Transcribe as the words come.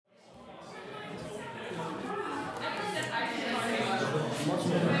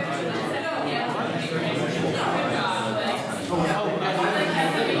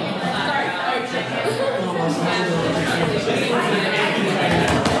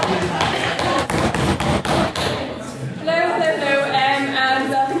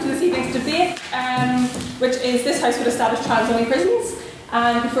which is this House would establish trans-only prisons.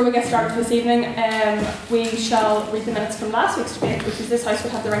 And before we get started this evening, we shall read the minutes from last week's debate, which is this House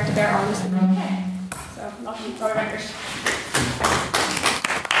would have the right to bear arms in the UK. So, nothing for our record.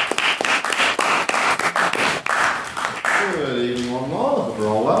 Good evening, one more. Hope we're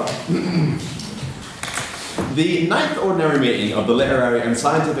all well. The 9th Ordinary Meeting of the Literary and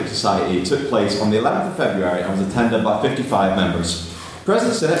Scientific Society took place on the 11th of February and was attended by 55 members.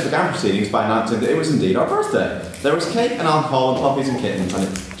 President Sinnott began proceedings by announcing that it was indeed our birthday. There was cake and alcohol and puppies and kittens, and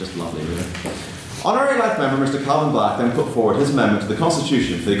it's just lovely, really. Honorary Life Member Mr. Calvin Black then put forward his amendment to the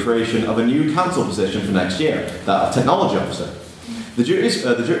Constitution for the creation of a new council position for next year, that of Technology Officer.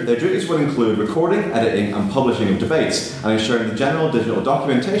 Their duties would include recording, editing and publishing of debates and ensuring the general digital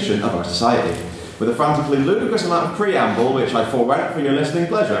documentation of our society. With a frantically ludicrous amount of preamble, which I forewent for your listening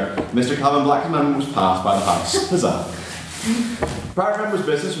pleasure, Mr. Calvin Black's amendment was passed by the House. Huzzah. Prior members'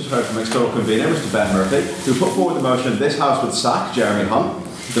 business was heard from external convener Mr. Ben Murphy, who put forward the motion this House would sack Jeremy Hunt.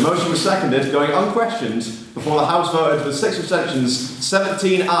 The motion was seconded, going unquestioned, before the House voted with 6 abstentions,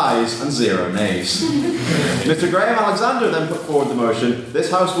 17 ayes and 0 nays. Mr. Graham Alexander then put forward the motion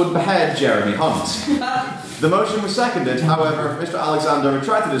this House would behead Jeremy Hunt. The motion was seconded, however, Mr. Alexander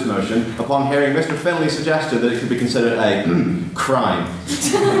retracted his motion upon hearing Mr. Finley's suggestion that it could be considered a crime.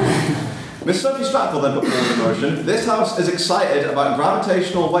 Miss Sophie Stratford then put forward the motion this House is excited about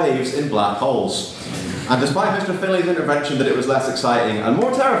gravitational waves in black holes. And despite Mr. Finley's intervention that it was less exciting and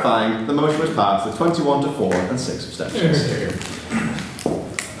more terrifying, the motion was passed with 21 to 4 and 6 abstentions.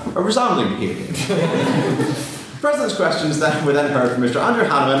 A resounding period. President's questions were then heard from Mr. Andrew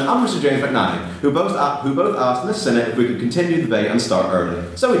Hanneman and Mr. James McNally, who both asked Miss Sinnott if we could continue the debate and start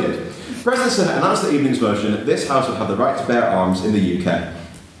early. So we did. President Sinnott announced the evening's motion that this House would have the right to bear arms in the UK.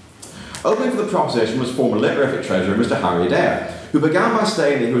 Opening for the proposition was former Literatic Treasurer Mr. Harry Adair, who began by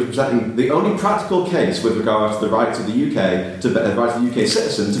stating that he was presenting the only practical case with regard to the rights of the UK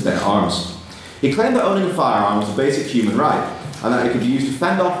citizen to bear arms. He claimed that owning a firearm was a basic human right, and that it could be used to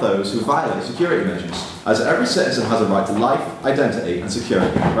fend off those who violate security measures, as every citizen has a right to life, identity, and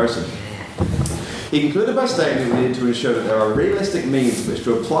security in person. He concluded by stating that we needed to ensure that there are realistic means in which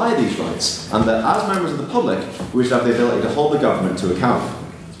to apply these rights, and that as members of the public, we should have the ability to hold the government to account.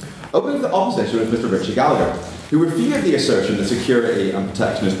 Opening for the opposition was Mr. Richard Gallagher, who refuted the assertion that security and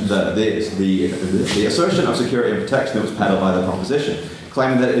protection the assertion of security and protection that was peddled by the proposition,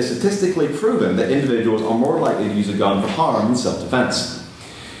 claiming that it is statistically proven that individuals are more likely to use a gun for harm than self-defence.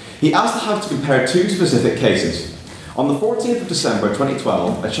 He asked the House to compare 2 specific cases. On the 14th of December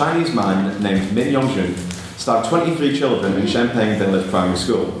 2012, a Chinese man named Min Yongjun stabbed 23 children in Champagne Village Primary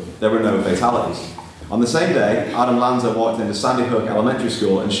School. There were no fatalities. On the same day, Adam Lanza walked into Sandy Hook Elementary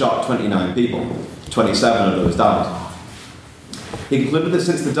School and shot 29 people. 27 of those died. He concluded that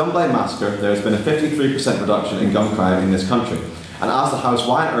since the Dunblane massacre, there has been a 53% reduction in gun crime in this country, and asked the House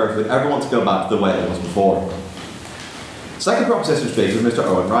why on earth would ever want to go back to the way it was before. Second proposition speaker was Mr.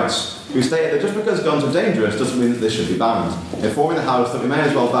 Owen Rice, who stated that just because guns are dangerous doesn't mean that they should be banned, informing the House that we may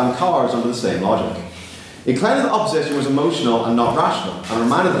as well ban cars under the same logic. He claimed that the opposition was emotional and not rational, and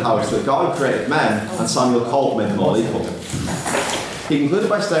reminded the House that God created men and Samuel Colt made them all equal. He concluded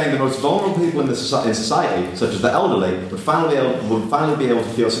by saying the most vulnerable people in society, such as the elderly, would finally be able to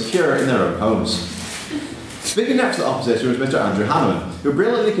feel secure in their own homes. Speaking next to the opposition was Mr. Andrew Hanneman, who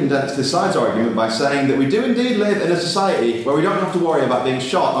brilliantly condensed his side's argument by saying that we do indeed live in a society where we don't have to worry about being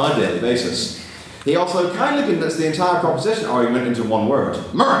shot on a daily basis. He also kindly condensed the entire proposition argument into one word: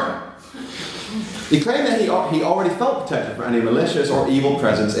 America. He claimed that he already felt protected from any malicious or evil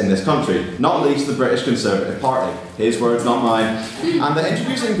presence in this country, not least the British Conservative Party, his words, not mine, and that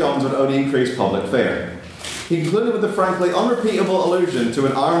introducing guns would only increase public fear. He concluded with the frankly unrepeatable allusion to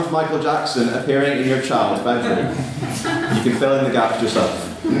an armed Michael Jackson appearing in your child's bedroom. You can fill in the gaps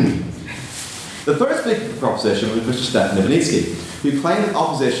yourself. The third speaker of the proposition was Mr. Stefan Ivanitsky, who claimed that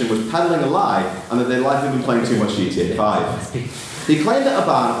opposition was peddling a lie and that they'd likely been playing too much GTA 5. He claimed that a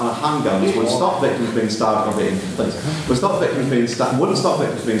ban on handguns would stop victims being stabbed or beaten. Wouldn't stop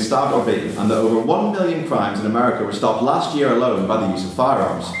victims being stabbed or beaten, and that over 1 million crimes in America were stopped last year alone by the use of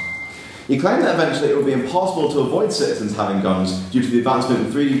firearms. He claimed that eventually it would be impossible to avoid citizens having guns due to the advancement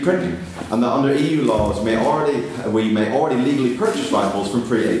in 3D printing, and that under EU laws we may already legally purchase rifles from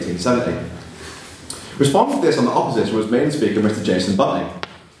pre-1870. Responding to this on the opposition was main speaker Mr. Jason Bunting.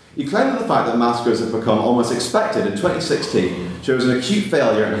 He claimed that the fact that massacres have become almost expected in 2016 shows an acute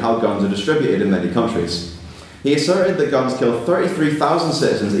failure in how guns are distributed in many countries. He asserted that guns kill 33,000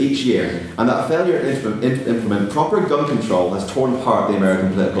 citizens each year, and that a failure to implement proper gun control has torn apart the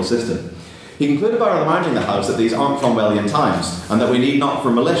American political system. He concluded by reminding the House that these aren't Cromwellian times, and that we need not for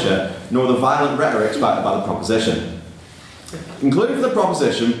militia, nor the violent rhetoric spouted by the proposition. Concluding for the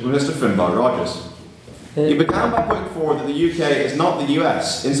proposition was Mr. Finbar Rogers. He began by putting forward that the UK is not the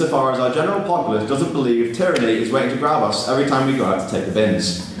US, insofar as our general populace doesn't believe tyranny is waiting to grab us every time we go out to take the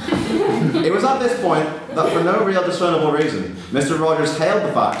bins. It was at this point that, for no real discernible reason, Mr. Rogers hailed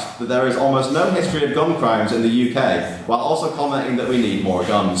the fact that there is almost no history of gun crimes in the UK, while also commenting that we need more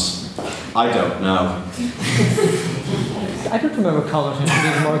guns. I don't know. I don't remember commenting we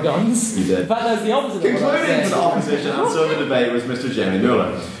need more guns. You did. In fact, that was the opposite. Concluding for the opposition and so the debate was Mr. Jamie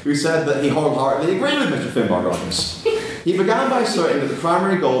Muller, who said that he wholeheartedly agreed with Mr. Finbar Rogers. He began by asserting that the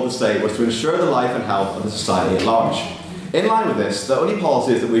primary goal of the state was to ensure the life and health of the society at large. In line with this, the only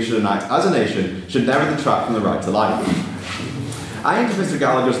policies that we should enact as a nation should never detract from the right to life. Adding to Mr.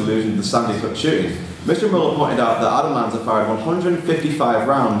 Gallagher's allusion to the Sandy Hook shooting, Mr. Muller pointed out that Adam Lanza fired 155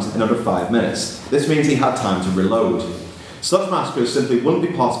 rounds in under 5 minutes. This means he had time to reload. Such massacres simply wouldn't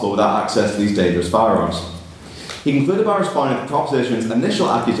be possible without access to these dangerous firearms. He concluded by responding to the proposition's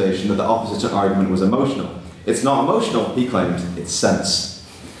initial accusation that the opposition argument was emotional. It's not emotional, he claimed, it's sense.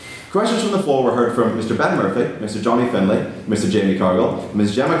 Questions from the floor were heard from Mr. Ben Murphy, Mr. Johnny Finlay, Mr. Jamie Cargill,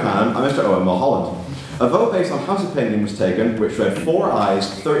 Ms. Gemma Cannon and Mr. Owen Mulholland. A vote based on House opinion was taken, which read 4 ayes,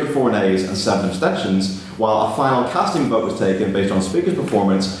 34 nays and 7 abstentions, while a final casting vote was taken based on Speaker's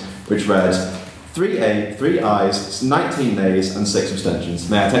performance, which read 3 ayes, 19 nays and 6 abstentions.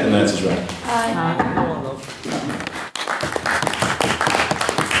 May I take the minutes as read? Aye.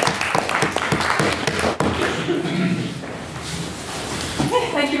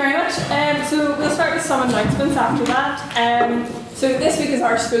 Thank you very much. So we'll start with some announcements after that. So this week is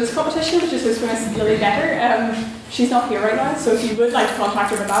our schools competition, which is hosted by Miss Lily Better. She's not here right now, so if you would like to contact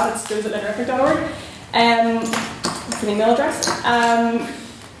her about that, it's schools@literature.org. That's an email address.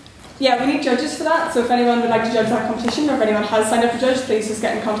 Yeah, we need judges for that, so if anyone would like to judge that competition, or if anyone has signed up to judge, please just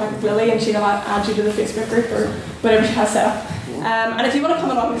get in contact with Lily and she'll add you to the Facebook group or whatever she has set up. And if you want to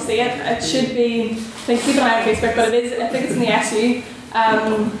come along and see it, it should be, keep an eye on Facebook, but I think it's in the SU.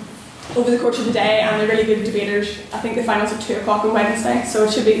 Over the course of the day, and they're really good debaters. I think the finals at 2 o'clock on Wednesday, so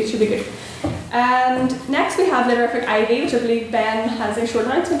it should be good. And next we have Litterific Ivy, which I believe Ben has a short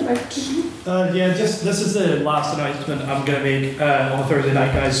announcement about. This is the last announcement I'm going to make on Thursday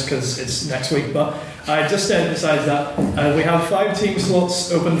night, guys, because it's next week. But I just emphasise that we have 5 team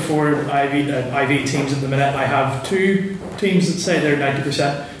slots open for IV teams at the minute. I have 2 teams that say they're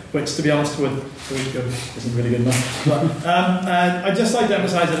 90%. Which, to be honest with isn't really good enough. But I'd just like to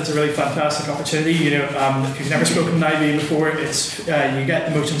emphasise that it's a really fantastic opportunity. You know, if you've never spoken in IB before, it's you get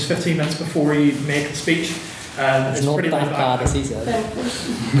the motions 15 minutes before you make the speech. It's not that bad, as he said.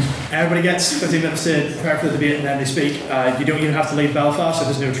 Everybody gets 15 minutes to prepare for the debate and then they speak. You don't even have to leave Belfast, so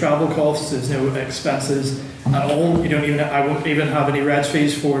there's no travel costs, there's no expenses at all. I won't even have any reg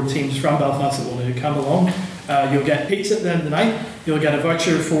fees for teams from Belfast that want to come along. You'll get pizza at the end of the night. You'll get a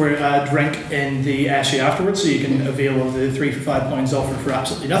voucher for a drink in the SU afterwards, so you can avail of the 3 for £5 offer for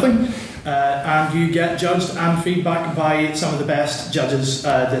absolutely nothing. And you get judged and feedback by some of the best judges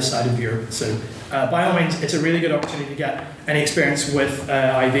this side of Europe. So by all means, it's a really good opportunity to get any experience with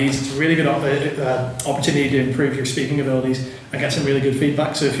IVs. It's a really good opportunity to improve your speaking abilities and get some really good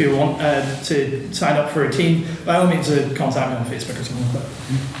feedback. So if you want to sign up for a team, by all means, contact me on Facebook or something like that.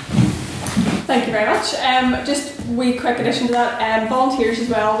 Thank you very much. Just a wee quick addition to that, volunteers as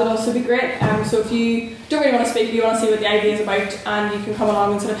well would also be great. So if you don't really want to speak, you want to see what the idea is about, and you can come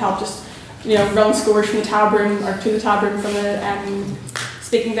along and sort of help just run scores from the tab room or to the tab room from the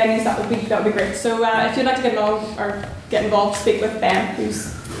speaking venues, that would be great. So if you'd like to get along or get involved, speak with Ben,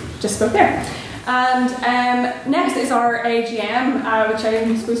 who's just spoke there. And next is our AGM, which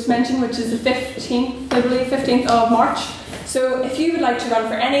I'm supposed to mention, which is the 15th, I believe, 15th of March. So if you would like to run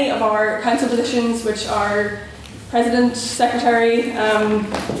for any of our council positions, which are president, secretary,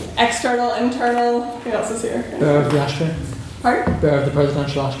 external, internal, who else is here? Bearer of the ashtray. Pardon? Bearer of the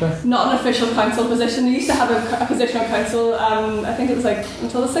presidential ashtray. Not an official council position. We used to have a position on council, I think it was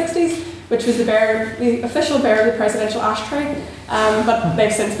until the 60s, which was the official bearer of the presidential ashtray, but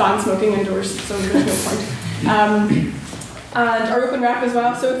they've since banned smoking indoors, so there's no point. And our open rep as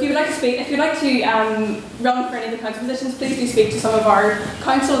well. So if you would like to speak, if you'd like to run for any of the council positions, please do speak to some of our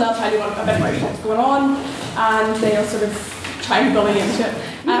council and they'll tell you a bit about what's going on, and they'll sort of try and bully you into it.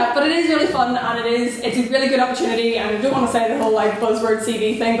 But it is really fun, and it's a really good opportunity, and I don't want to say the whole buzzword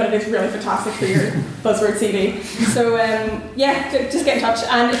CV thing, but it is really fantastic for your buzzword CV. So just get in touch,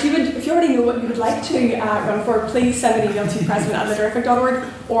 and if you already know what you would like to run for, please send an email to president@litterific.org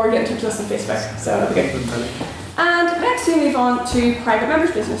or get in touch with us on Facebook. So that'll be good. And next we move on to private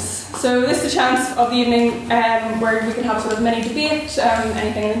members' business. So this is the chance of the evening where we can have sort of mini debate,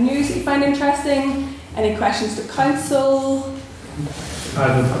 anything in the news that you find interesting, any questions to council. I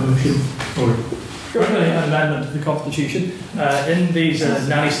have a motion for an amendment to the Constitution. In these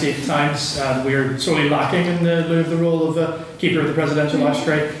nanny state times, we are sorely lacking in the role of keeper of the presidential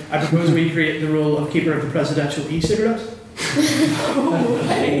ashtray. I propose we create the role of keeper of the presidential e-cigarette.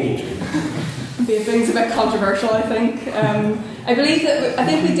 Vaping's a bit controversial, I think. I believe that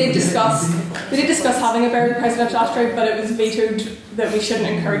we did discuss having a bearer of the presidential ashtray, but it was vetoed that we shouldn't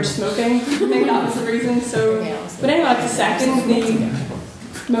encourage smoking. I think that was the reason. So, would anyone like to second the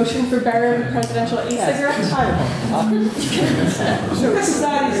motion for bearer of the presidential e-cigarette? This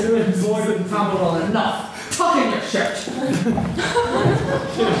society is doing more than Campbell enough. Tuck in your shirt.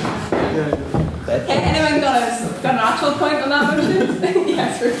 Anyone got an actual point on that motion?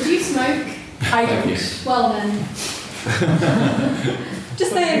 Yes. Do you smoke? I don't. Well then.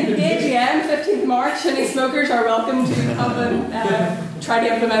 Just saying, the AGM, 15th March, any smokers are welcome to come and try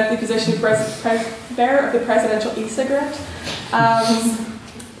to implement the position of bearer of the presidential e-cigarette.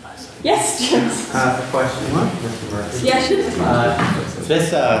 Yes, James. A question, Mr. Murphy. Yes,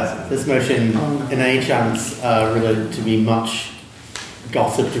 This motion, in any chance, related to be much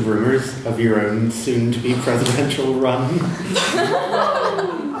gossiped rumours of your own soon-to-be presidential run?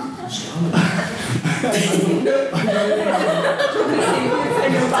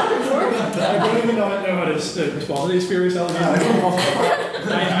 I don't even know how to respond to these furious allegations.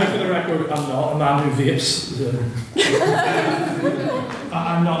 I, for the record, I'm not a man who vapes. So.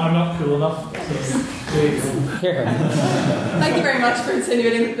 I'm not cool enough. So, there you go. Thank you very much for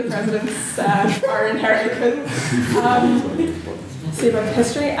insinuating that the presidents are inherently cool. See about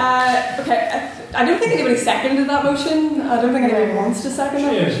history. Okay, I don't think anybody seconded that motion. I don't think anybody wants to second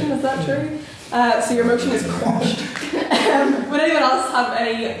that motion. Is that true? So your motion is quashed. Would anyone else have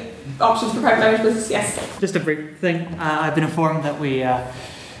any options for private members' business? Yes. Just a brief thing. I've been informed that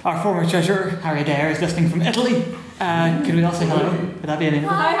our former treasurer, Harry Dare, is listening from Italy. Could we all say hello? Would that be anything?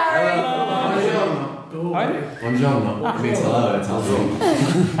 Hi, Harry. Buongiorno. It means hello, it's hello.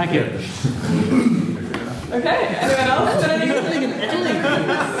 Thank you. Okay, anyone else? Listening in Italy.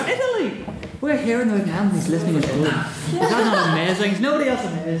 Italy. We're here in the weekend. He's listening in Italy. Is that not amazing? Is nobody else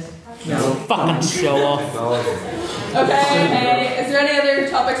amazed? No. Fucking show off. Okay, is there any other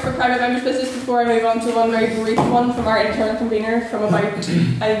topics for private members' business before I move on to one very brief one from our internal convener from about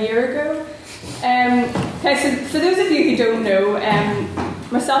a year ago? Okay, so for those of you who don't know,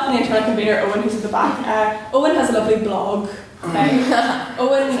 myself and the internal convener, Owen, who's at the back, Owen has a lovely blog. Okay?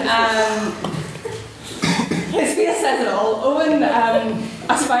 Owen, his face says it all. Owen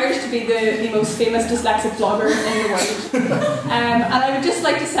aspires to be the most famous dyslexic blogger in the world. And I would just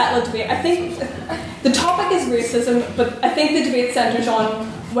like to settle a debate. I think the topic is racism, but I think the debate centres on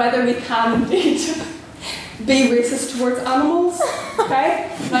whether we can indeed be racist towards animals. Okay?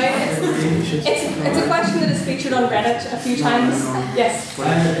 Now, it's a question that is featured on Reddit a few times. Yes? I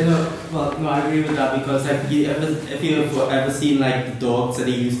agree with that because if you've ever seen like the dogs that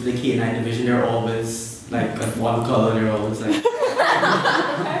they use for the canine division, they're always like one colour, they're always like you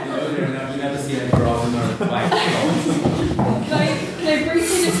never see like brown or white dogs. Can I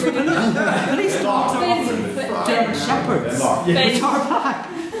briefly just read Police dogs are often German shepherds. Which are black.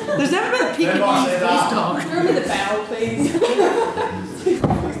 There's never been a Pekingese police dog. Throw me the bell, please.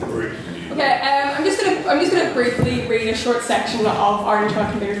 Okay, I'm just gonna briefly read a short section of our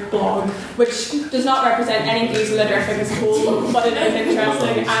internal convener's blog, which does not represent any views of Liderific as a whole, but it is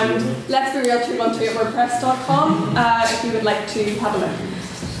interesting. And let's be real 212 at wordpress.com if you would like to have a look.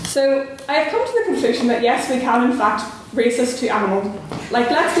 So I have come to the conclusion that yes, we can in fact racist to animals. Like,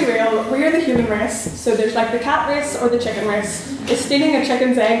 let's be real, we are the human race. So there's like the cat race or the chicken race. Is stealing a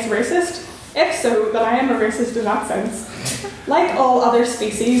chicken's eggs racist? If so, then I am a racist in that sense. Like all other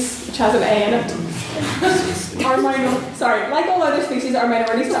species, which has an A in it, like all other species are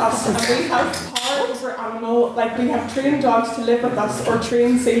minorities to us, and we have power over animal, like we have trained dogs to live with us or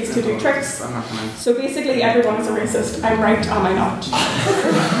trained seals to do tricks. So basically everyone is a racist. I'm right, am I not?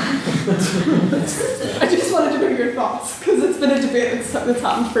 I just wanted to know your thoughts, because it's been a debate that's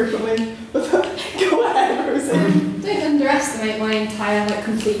happened frequently. Go ahead, Rosie. Don't underestimate my entire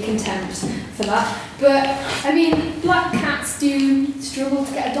complete contempt for that. But I mean, black cats do struggle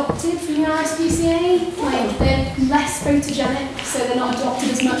to get adopted from the RSPCA. Like, they're less photogenic, so they're not adopted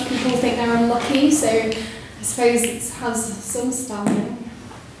as much. People think they're unlucky, so I suppose it has some standing.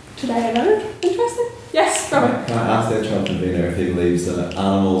 Today another interesting? Yes, Robert. Can I ask the internal convener if he believes that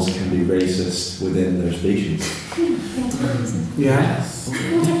animals can be racist within their species? Yes.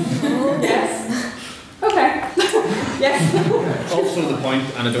 Yes. Okay. point,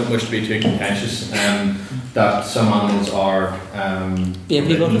 and I don't wish to be too contentious, that some animals are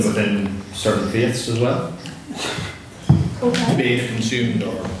written within certain faiths as well. Okay. To be consumed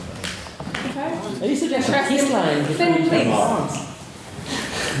or. Okay. Are you suggesting Interesting. peace lines? Finn, please.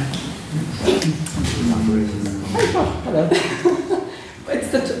 Hello.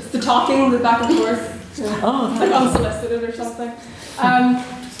 It's the talking, the back and forth. Oh, Like unsolicited or something.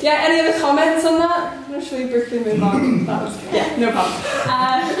 Yeah, any other comments on that? Or should we briefly move on? That was, yeah, no problem.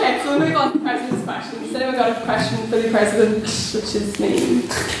 Okay, so we'll move on to the President's questions. Today we've got a question for the President, which is me.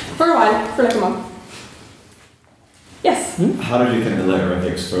 For a while, for like a month. Yes? How did you think the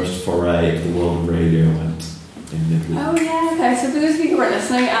Literarythic's first foray into the world of radio went in Italy? Oh yeah, okay, so for those of you who weren't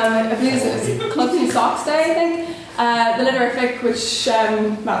listening, I believe it was Clubs and Socks Day, I think. The Literaryfic, which,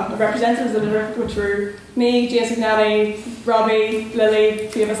 well, represented as the Literaryfic, which were me, James McNally, Robbie, Lily, a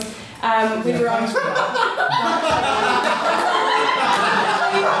few of us. We were on...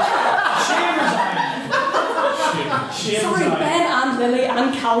 Sorry, Ben and Lily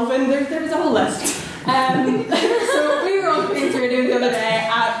and Calvin, there was a whole list. So we were on Queen's Radio the other day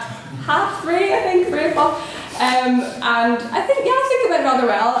at 3:30, I think, 3 o'clock. And I think it went rather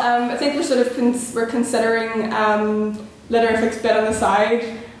well. I think we're sort of we're considering Literaryfic's bit on the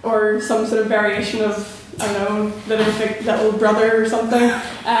side, or some sort of variation of, I don't know, Literaryfic Little Brother or something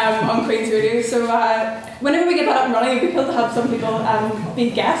on Queen's Radio. So whenever we get that up and running, it'd be cool to have some people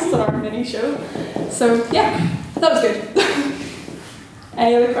be guests on our mini show. So yeah, that was good.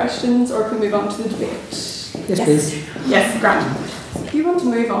 Any other questions, or can we move on to the debate? Yes, please. Yes, Grant. You want to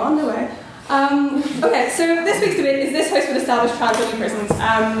move on? No way. Okay, so this week's debate is this House would establish trans-only prisons.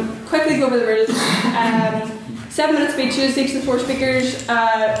 Quickly go over the rules. 7-minute speeches, each of the 4 speakers.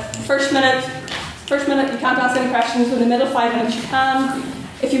 First minute you can't ask any questions. In the middle 5 minutes you can.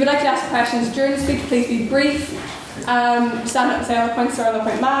 If you would like to ask questions during the speech, please be brief. Stand up and say, "On the point, sir, on the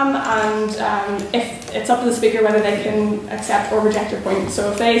point, ma'am," and if it's up to the speaker whether they can accept or reject your point.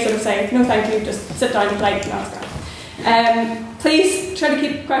 So if they sort of say, "No, thank you," just sit down and polite and ask that. Please try to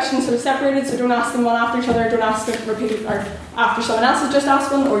keep questions sort of separated, so don't ask them one after each other, don't ask them repeated or after someone else has just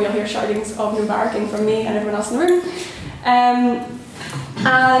asked one, or you'll hear shoutings of no barracking from me and everyone else in the room. And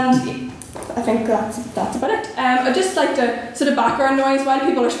I think that's about it. I'd just like to sort of background noise while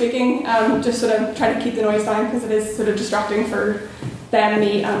people are speaking, just sort of try to keep the noise down because it is sort of distracting for them,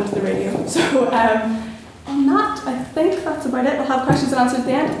 me and the radio. So on that, I think that's about it. We'll have questions and answers at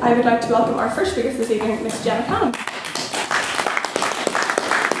the end. I would like to welcome our first speaker this evening, Miss Gemma Cannon.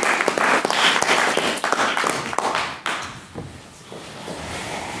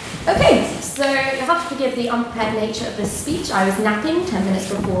 Okay, so you'll have to forgive the unprepared nature of this speech. I was napping 10 minutes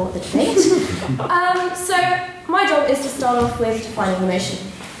before the debate. So my job is to start off with defining the motion.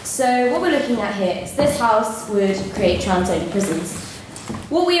 So what we're looking at here is this House would create trans-only prisons.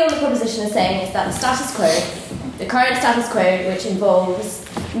 What we on the proposition are saying is that the status quo, the current status quo, which involves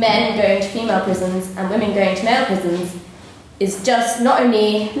men going to female prisons and women going to male prisons, is just not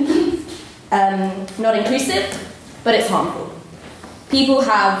only not inclusive, but it's harmful. People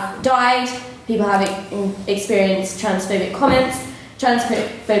have died, people have experienced transphobic comments,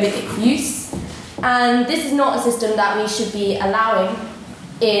 transphobic abuse, and this is not a system that we should be allowing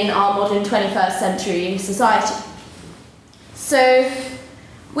in our modern 21st century society. So,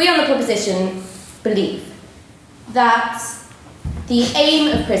 we on the proposition believe that the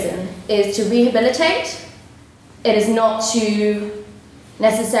aim of prison is to rehabilitate. It is not to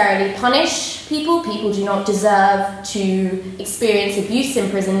necessarily punish people. People do not deserve to experience abuse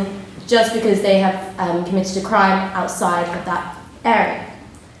in prison just because they have committed a crime outside of that area.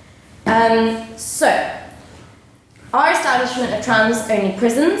 So, our establishment of trans-only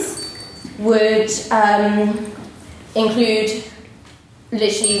prisons would include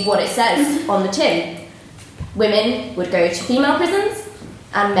literally what it says on the tin. Women would go to female prisons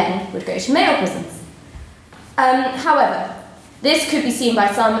and men would go to male prisons. However, this could be seen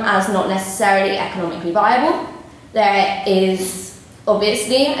by some as not necessarily economically viable. There is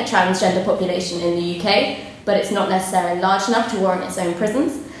obviously a transgender population in the UK, but it's not necessarily large enough to warrant its own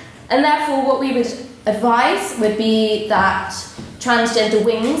prisons. And therefore, what we would advise would be that transgender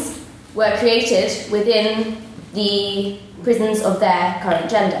wings were created within the prisons of their current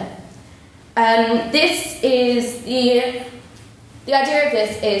gender. This is the idea of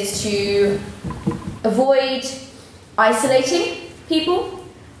this is to avoid isolating people.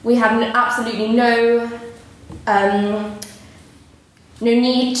 We have absolutely no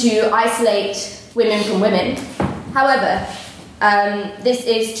need to isolate women from women. However, this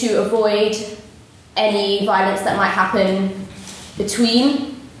is to avoid any violence that might happen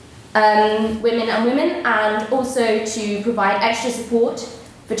between women and women, and also to provide extra support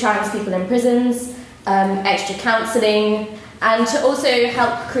for trans people in prisons, extra counselling, and to also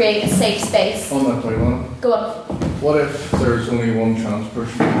help create a safe space. On that point, Lana, go on. What if there's only one trans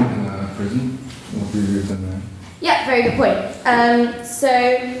person in a prison? What would you do then? Yeah, very good point. So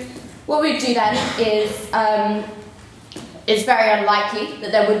what we'd do then is it's very unlikely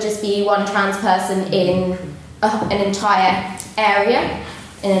that there would just be one trans person in an entire area,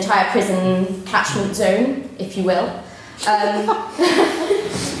 an entire prison catchment zone, if you will.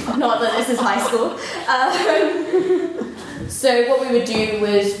 Not that this is high school. So what we would do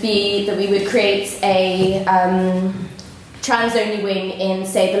would be that we would create a trans-only wing in,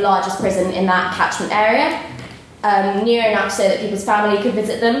 say, the largest prison in that catchment area, near enough so that people's family could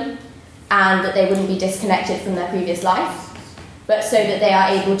visit them and that they wouldn't be disconnected from their previous life, but so that they are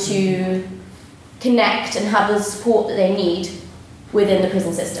able to connect and have the support that they need within the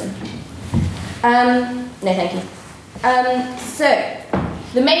prison system. No, thank you. So,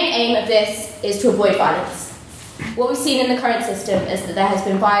 the main aim of this is to avoid violence. What we've seen in the current system is that there has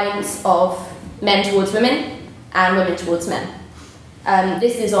been violence of men towards women and women towards men.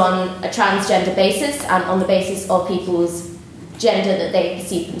 This is on a transgender basis and on the basis of people's gender that they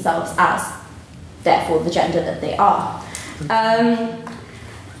perceive themselves as, therefore the gender that they are.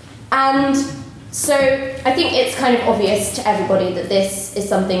 And so I think it's kind of obvious to everybody that this is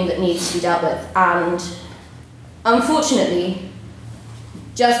something that needs to be dealt with, and unfortunately,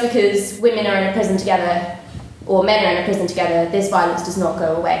 just because women are in a prison together or men are in a prison together, this violence does not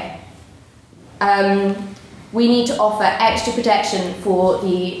go away. We need to offer extra protection for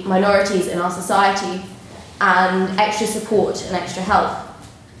the minorities in our society and extra support and extra help,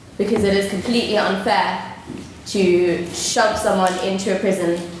 because it is completely unfair to shove someone into a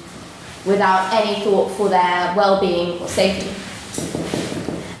prison without any thought for their well-being or safety.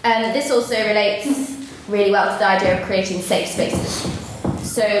 And this also relates really well to the idea of creating safe spaces.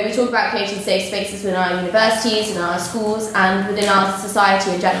 So we talk about creating safe spaces within our universities, in our schools, and within our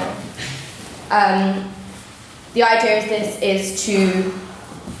society in general. The idea of this is to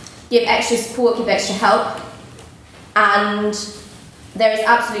give extra support, give extra help, and there is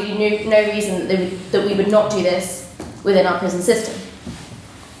absolutely no reason that we would not do this within our prison system.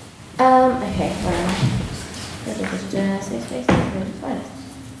 Okay, safe spaces,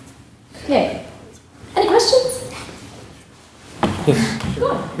 okay. Any questions? Yes.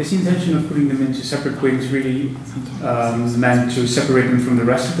 Is the intention of putting them into separate wings really meant to separate them from the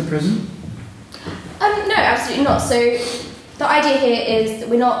rest of the prison? No, absolutely not. So the idea here is that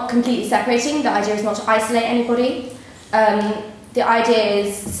we're not completely separating. The idea is not to isolate anybody. The idea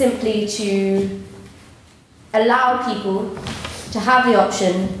is simply to allow people to have the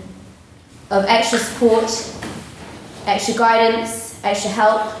option of extra support, extra guidance, extra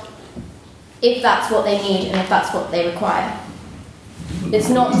help, if that's what they need and if that's what they require. It's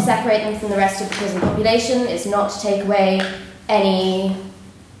not to separate them from the rest of the prison population. It's not to take away any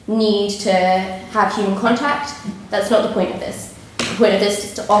need to have human contact. That's not the point of this. The point of this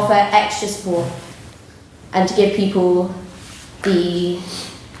is to offer extra support and to give people the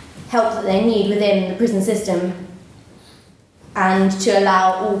help that they need within the prison system, and to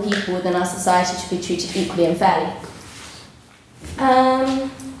allow all people within our society to be treated equally and fairly.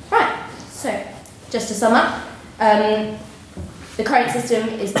 Right, so just to sum up, the current system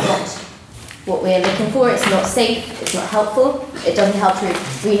is not what we're looking for. It's not safe, it's not helpful, it doesn't help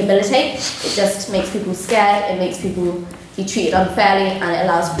to rehabilitate, it just makes people scared, it makes people be treated unfairly, and it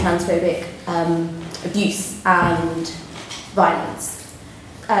allows for transphobic abuse and violence.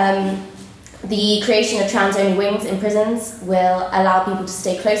 The creation of trans-only wings in prisons will allow people to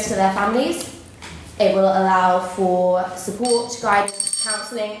stay close to their families. It will allow for support, guidance,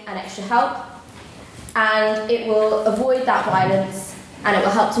 counselling and extra help. And it will avoid that violence, and it will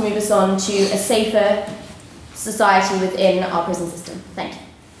help to move us on to a safer society within our prison system. Thank you.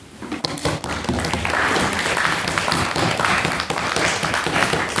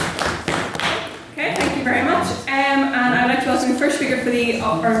 Okay, thank you very much. And I'd like to welcome the first speaker for the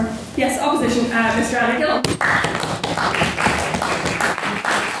opposition, Mr. Andy Gillen.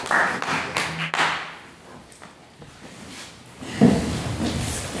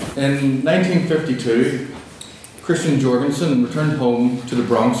 In 1952, Christian Jorgensen returned home to the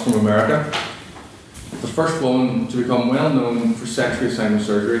Bronx from America, the first woman to become well known for sex reassignment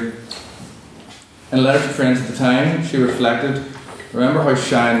surgery. In a letter to friends at the time, she reflected, "Remember how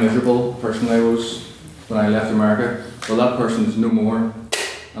shy and miserable a person I was when I left America? Well, that person is no more,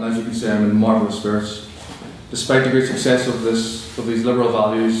 and as you can see, I'm in marvellous spirits. Despite the great success of these liberal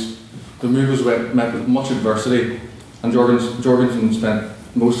values, the move was met with much adversity, and Jorgensen spent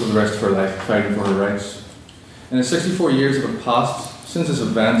most of the rest of her life fighting for her rights. In the 64 years that have passed since this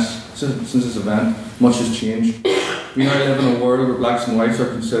event, much has changed. We now live in a world where blacks and whites are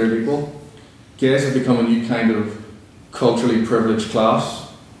considered equal. Gays have become a new kind of culturally privileged class,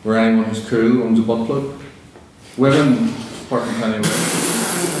 where anyone who's cool owns a butt plug. Women, apart from Kanye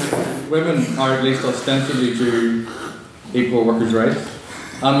West, women are at least ostensibly due equal workers' rights,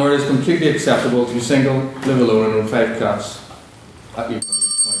 and where it is completely acceptable to be single, live alone, and own 5 cats at age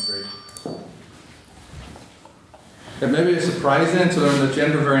 23. It may be a surprise then to learn that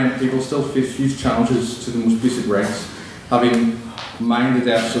gender variant people still face huge challenges to the most basic rights, having mined the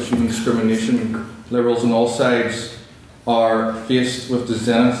depths of human discrimination. Liberals on all sides are faced with the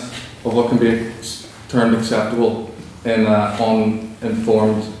zenith of what can be termed acceptable in an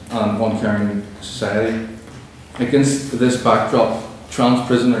uninformed and uncaring society. Against this backdrop, trans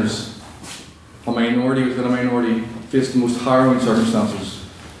prisoners, a minority within a minority, face the most harrowing circumstances.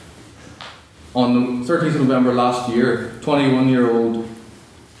 On the 13th of November last year, 21-year-old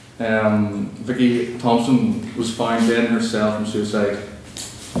Vicky Thompson was found dead in her cell from suicide.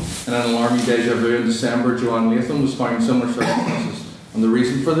 In an alarming deja vu in December, Joanne Latham was found in similar circumstances. And the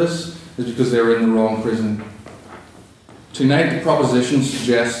reason for this is because they were in the wrong prison. Tonight, the proposition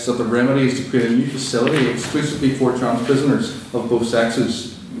suggests that the remedy is to create a new facility exclusively for trans prisoners of both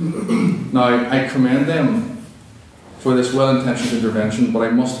sexes. Now, I commend them for this well-intentioned intervention, but I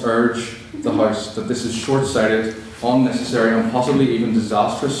must urge the House that this is short-sighted, unnecessary, and possibly even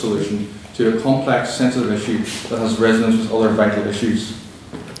disastrous solution to a complex, sensitive issue that has resonance with other vital issues.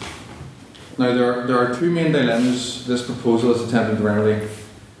 Now, there are 2 main dilemmas this proposal is attempting to remedy.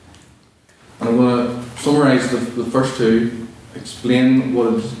 And I'm going to summarise the first 2, explain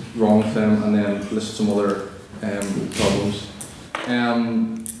what is wrong with them, and then list some other problems.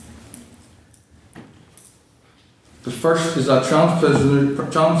 The first is that trans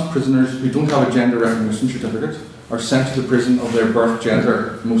prisoners who don't have a gender recognition certificate are sent to the prison of their birth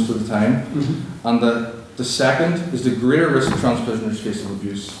gender most of the time. Mm-hmm. And the second is the greater risk trans prisoners face of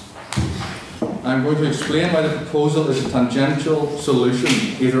abuse. I'm going to explain why the proposal is a tangential solution,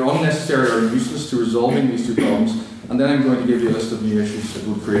 either unnecessary or useless to resolving these 2 problems, and then I'm going to give you a list of new issues it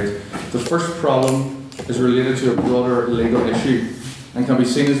would create. The first problem is related to a broader legal issue and can be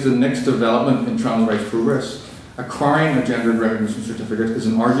seen as the next development in trans rights progress. Acquiring a gender recognition certificate is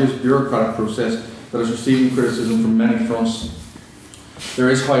an arduous bureaucratic process that is receiving criticism from many fronts. There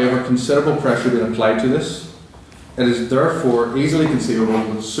is, however, considerable pressure being applied to this. It is therefore easily conceivable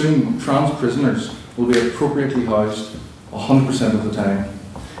that soon trans prisoners will be appropriately housed 100% of the time.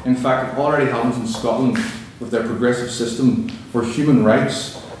 In fact, it already happens in Scotland with their progressive system where human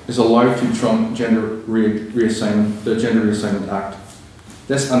rights is allowed to trump the Gender Reassignment Act.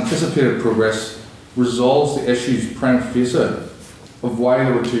 This anticipated progress resolves the issues prima facie of why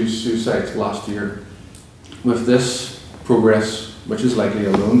there were 2 suicides last year. With this progress, which is likely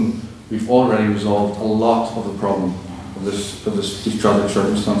alone, we've already resolved a lot of the problem of these tragic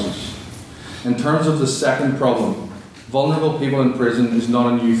circumstances. In terms of the second problem, vulnerable people in prison is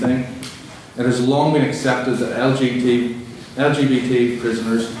not a new thing. It has long been accepted that LGBT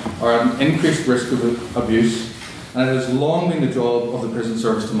prisoners are at an increased risk of abuse, and it has long been the job of the prison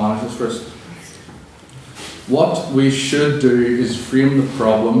service to manage this risk. What we should do is frame the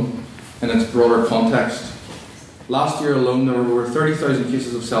problem in its broader context. Last year alone, there were over 30,000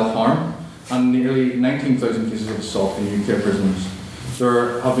 cases of self-harm and nearly 19,000 cases of assault in UK prisons.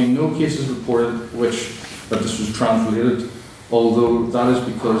 There have been no cases reported that this was trans-related, although that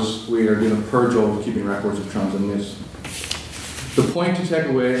is because we are doing a poor job of keeping records of trans inmates. The point to take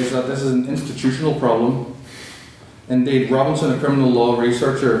away is that this is an institutional problem. Indeed, Robinson, a criminal law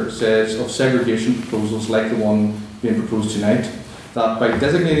researcher, says of segregation proposals like the one being proposed tonight, that by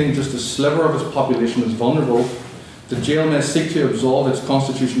designating just a sliver of its population as vulnerable, the jail may seek to absolve its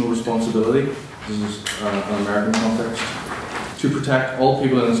constitutional responsibility, this is an American context, to protect all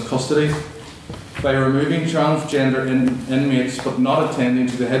people in its custody. By removing transgender inmates but not attending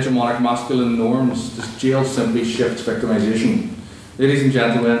to the hegemonic masculine norms, this jail simply shifts victimisation. Ladies and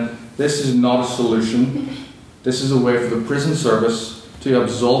gentlemen, this is not a solution. This is a way for the prison service to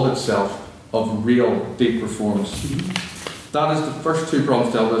absolve itself of real deep reforms. That is the first 2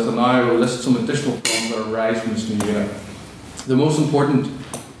 problems dealt with, and now I will list some additional problems that arise from this new unit. The most important,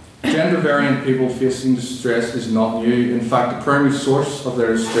 gender variant people facing distress is not new. In fact, the primary source of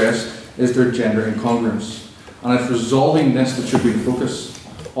their distress is their gender incongruence. And it's resolving this that should be the focus.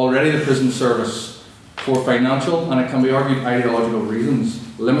 Already the prison service, for financial and it can be argued ideological reasons,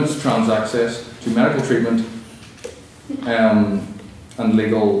 limits trans access to medical treatment and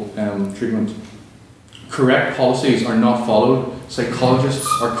legal treatment. Correct policies are not followed, psychologists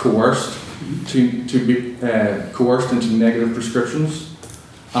are coerced to be coerced into negative prescriptions.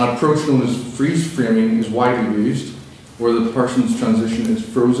 An approach known as freeze framing is widely used, where the person's transition is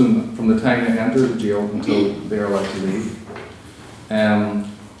frozen from the time they enter the jail until they are allowed to leave.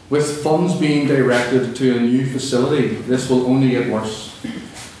 With funds being directed to a new facility, this will only get worse.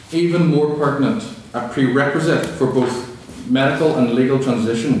 Even more pertinent, a prerequisite for both medical and legal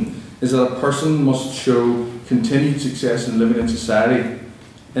transition is that a person must show continued success in living in society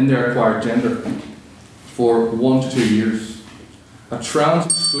in their acquired gender for 1 to 2 years. A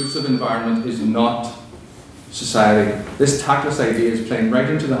trans-exclusive environment is not society. This tactless idea is playing right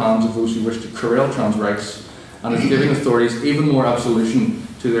into the hands of those who wish to curtail trans rights and is giving authorities even more absolution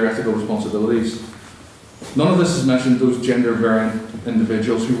to their ethical responsibilities. None of this has mentioned those gender-variant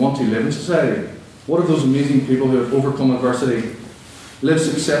individuals who want to live in society. What of those amazing people who have overcome adversity, live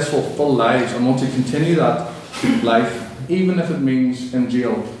successful, full lives, and want to continue that life, even if it means in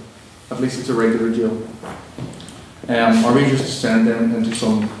jail? At least it's a regular jail. Are we just to send them into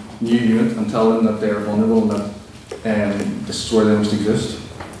some new unit and tell them that they are vulnerable and that this is where they must exist?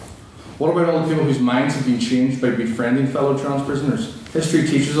 What about all the people whose minds have been changed by befriending fellow trans prisoners? History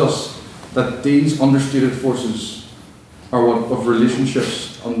teaches us that these understated forces are what of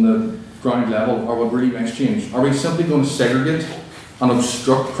relationships on the ground level are what really makes change. Are we simply going to segregate and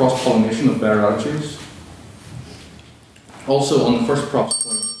obstruct cross-pollination of better attitudes? Also, on the first props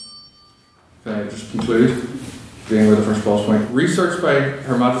point, can I just conclude? Being with the first props point. Research by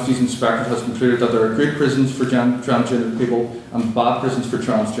Her Majesty's Inspectorate has concluded that there are good prisons for transgender people and bad prisons for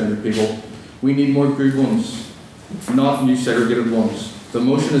transgender people. We need more good ones, not new segregated ones. The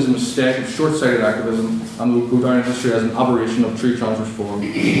motion is a mistake of short-sighted activism and will go down in history as an aberration of true trans reform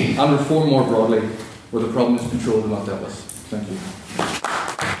and reform more broadly, where the problem is controlled and not dealt with. Thank you.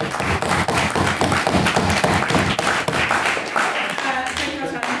 Thank you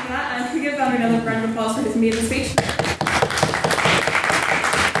very much for that, and can we give Valerie another round of applause for his amazing speech?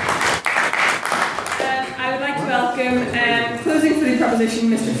 I would like to welcome, closing for the proposition,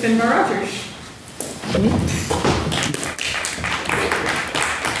 Mr. Finbar Rogers.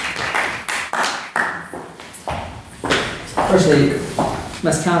 Firstly,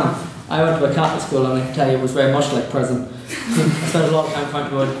 Miss Cannon, I went to a Catholic school and I can tell you it was very much like prison. I spent a lot of time trying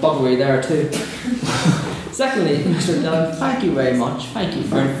to avoid buggery there too. Secondly, Mr. Dillon, thank you very much. Thank you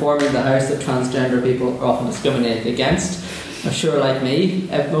for informing the House that transgender people are often discriminated against. I'm sure, like me,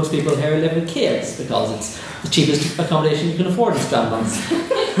 most people here live in caves because it's the cheapest accommodation you can afford in Strandlands.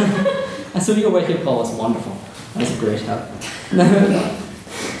 And so your wake-up call was wonderful. That was a great help.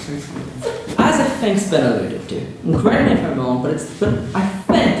 As I think's been alluded to, and correct me if I'm wrong, but I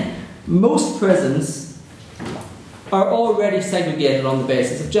think most prisons are already segregated on the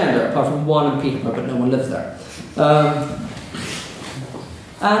basis of gender, apart from one in Peterborough, but no one lives there.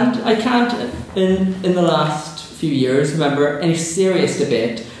 And I can't, in the last few years, remember any serious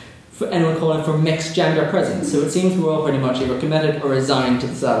debate for anyone calling for mixed gender prisons. So it seems we're all pretty much either committed or resigned to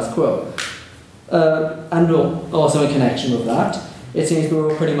the status quo. And also in connection with that, it seems we're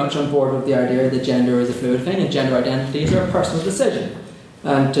all pretty much on board with the idea that gender is a fluid thing and gender identities are a personal decision.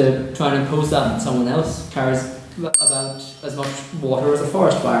 And to try and impose that on someone else carries about as much water as a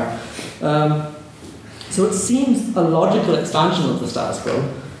forest fire. So it seems a logical expansion of the status quo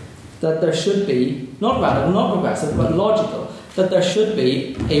that there should be, not radical, not progressive, but logical, that there should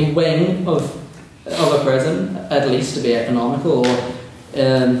be a wing of a prison, at least to be economical, or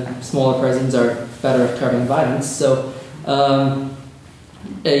smaller prisons are better at curbing violence. So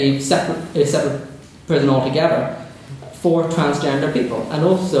a separate prison altogether for transgender people, and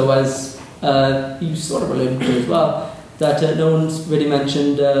also, as you sort of alluded to as well, that no one's really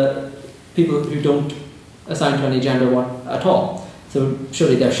mentioned people who don't assign to any gender at all. So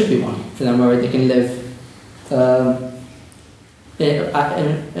surely there should be one for them where they can live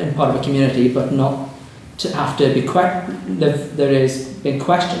in part of a community, but not to have to be live their days being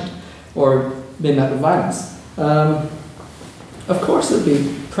questioned or being met with violence. Of course, it would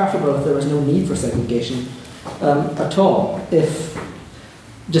be preferable if there was no need for segregation at all. If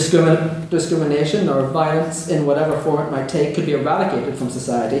discrimination or violence in whatever form it might take could be eradicated from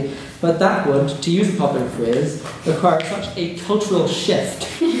society, but that would, to use a popular phrase, require such a cultural shift,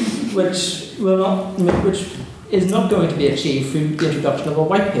 which is not going to be achieved through the introduction of a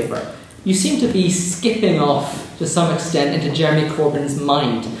white paper. You seem to be skipping off to some extent into Jeremy Corbyn's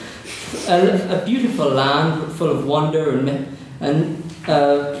mind. A beautiful land full of wonder and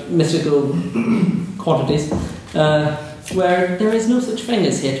mystical quantities, where there is no such thing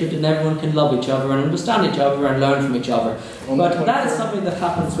as hatred and everyone can love each other and understand each other and learn from each other. But that is something that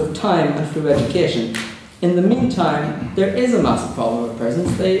happens with time and through education. In the meantime, there is a massive problem with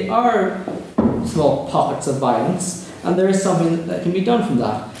prisons. They are small pockets of violence, and there is something that can be done from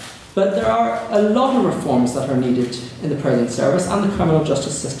that. But there are a lot of reforms that are needed in the prison service and the criminal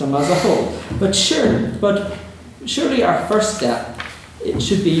justice system as a whole. But surely our first step, it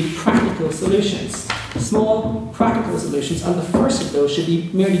should be practical solutions. Small, practical solutions, and the first of those should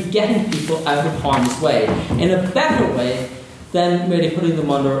be merely getting people out of harm's way in a better way than merely putting them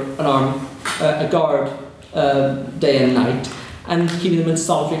under a guard day and night and keeping them in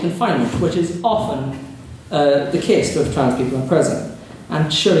solitary confinement, which is often the case with trans people in prison.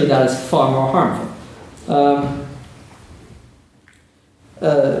 And surely that is far more harmful.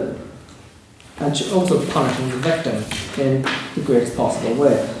 And also punishing the victim in the greatest possible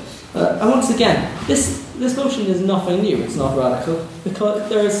way. And once again, this motion is nothing new, it's not radical, because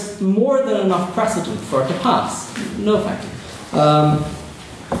there is more than enough precedent for it to pass. No thank you.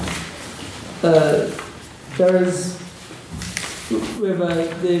 We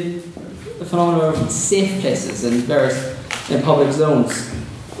have the phenomenon of safe places in public zones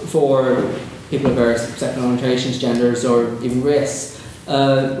for people of various sexual orientations, genders, or even race,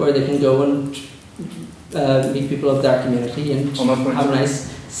 where they can go and meet people of their community and have a nice,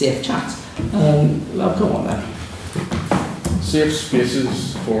 safe chat. Well, come on then. Safe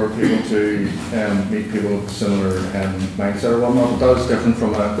spaces for people to meet people with similar mindset or whatnot, but that is different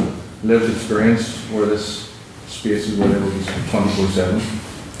from a lived experience where this space is where they will be 24/7.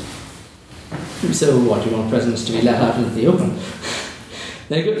 So what, you want prisoners to be let out into the open?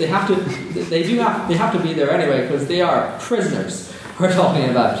 They have to be there anyway because they are prisoners we're talking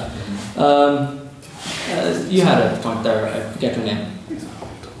about. You had a point there, I forget your name.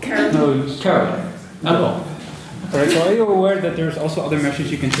 Carol. Alright, so are you aware that there's also other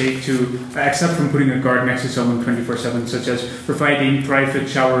measures you can take to, except from putting a guard next to someone 24/7, such as providing private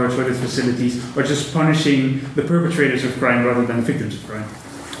shower or toilet facilities, or just punishing the perpetrators of crime rather than victims of crime?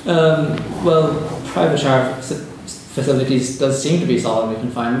 Well, private shower facilities does seem to be solidly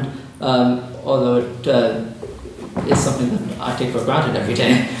confined, although it is something that I take for granted every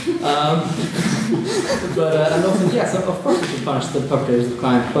day. And also, yes, of course we should punish the perpetrators of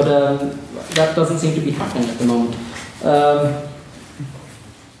crime, but that doesn't seem to be happening at the moment.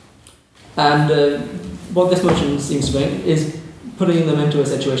 What this motion seems to bring is putting them into a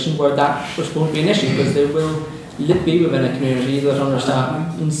situation where that won't be an issue, because they will be within a community that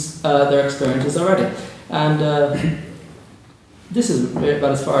understands their experiences already. And this is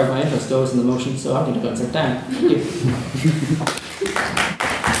about as far as my interest goes in the motion, so I'm going to go and sit down. Thank you.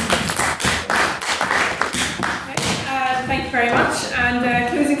 Thank you very much. And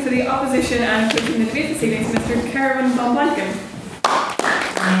closing for the opposition and closing the debate this evening is Mr. Kerwin van Blanken.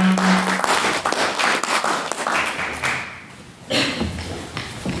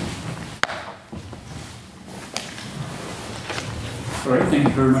 Alright, thank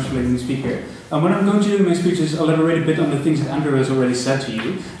you very much for letting me speak here. What I'm going to do in my speech is elaborate a bit on the things that Andrew has already said to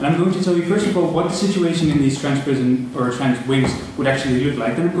you. And I'm going to tell you, first of all, what the situation in these trans prison or trans wings would actually look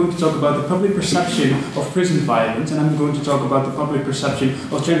like. Then I'm going to talk about the public perception of prison violence. And I'm going to talk about the public perception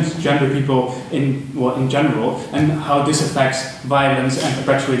of transgender people in general, and how this affects violence and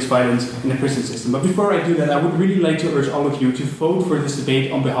perpetuates violence in the prison system. But before I do that, I would really like to urge all of you to vote for this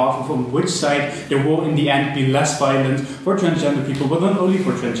debate on behalf of on which side there will in the end be less violence for transgender people, but not only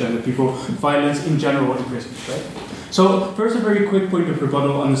for transgender people, violence in general in prisons, right? So first, a very quick point of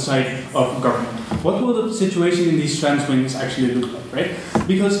rebuttal on the side of government. What will the situation in these trans wings actually look like, right?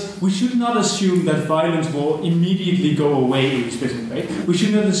 Because we should not assume that violence will immediately go away in these prisons, right? We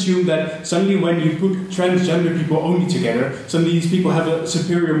should not assume that suddenly when you put transgender people only together, suddenly these people have a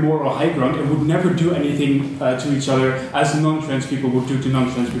superior moral high ground and would never do anything to each other as non-trans people would do to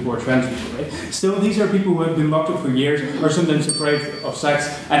non-trans people or trans people, right? Still, these are people who have been locked up for years, are sometimes deprived of sex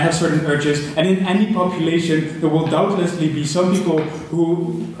and have certain urges, and in any population there will doubtlessly be some people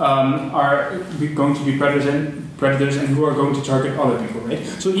who are going to be predators and who are going to target other people, right?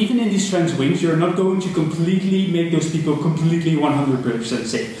 So even in these trans wings, you're not going to completely make those people completely 100%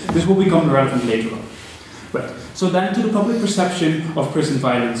 safe. This will become relevant later on. Right. So then to the public perception of prison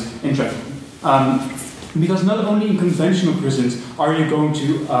violence in trans. Because not only in conventional prisons are you going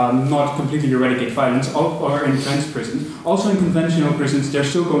to not completely eradicate violence, or in trans prisons, also in conventional prisons there's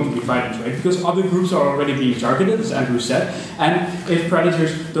still going to be violence, right? Because other groups are already being targeted, as Andrew said, and if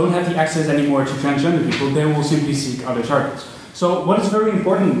predators don't have the access anymore to transgender people, they will simply seek other targets. So what is very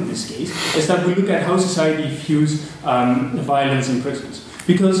important in this case is that we look at how society views violence in prisons.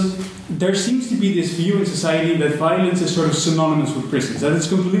 Because there seems to be this view in society that violence is sort of synonymous with prisons, that it's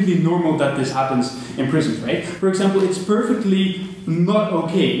completely normal that this happens in prisons, right? For example, it's perfectly not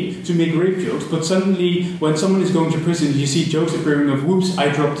okay to make rape jokes, but suddenly when someone is going to prison, you see jokes appearing of, whoops, I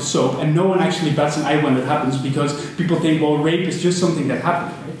dropped the soap, and no one actually bats an eye when that happens because people think, well, rape is just something that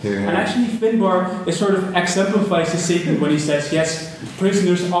happened. Right? And actually Finbar is sort of exemplifies his statement when he says, yes,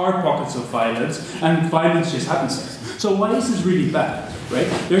 prisoners are pockets of violence, and violence just happens. So why is this really bad? Right?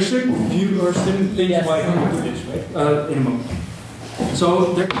 There's certain things why people do this, right? In a moment.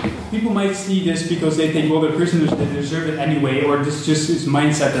 So people might see this because they think, well, they're prisoners, they deserve it anyway, or this just is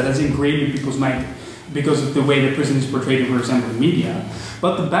mindset that has ingrained in people's mind because of the way the prison is portrayed in, for example, the media.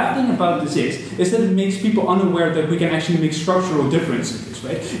 But the bad thing about this is that it makes people unaware that we can actually make structural differences,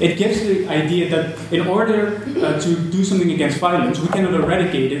 right? It gives the idea that in order to do something against violence, we cannot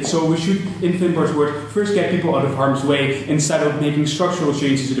eradicate it, so we should, in Finbar's word, first get people out of harm's way instead of making structural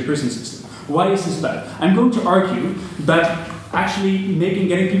changes to the prison system. Why is this bad? I'm going to argue that actually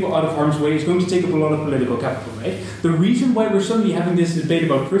getting people out of harm's way is going to take up a lot of political capital, right? The reason why we're suddenly having this debate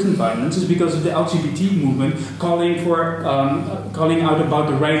about prison violence is because of the LGBT movement calling out about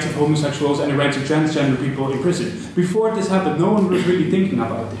the rights of homosexuals and the rights of transgender people in prison. Before this happened, no one was really thinking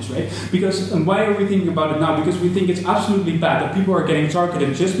about this, right? And why are we thinking about it now? Because we think it's absolutely bad that people are getting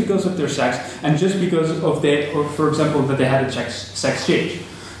targeted just because of their sex and just because of for example, that they had a sex change.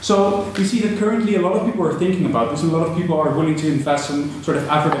 So we see that currently a lot of people are thinking about this, and a lot of people are willing to invest some sort of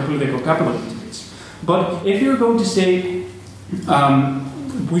effort and political capital into this. But if you're going to say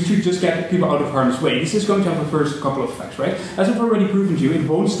we should just get people out of harm's way, this is going to have the first couple of effects, right? As I've already proven to you, it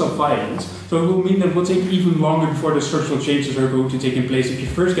won't stop violence, so it will mean that it will take even longer before the structural changes are going to take in place if you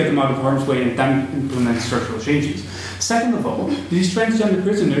first get them out of harm's way and then implement structural changes. Second of all, these transgender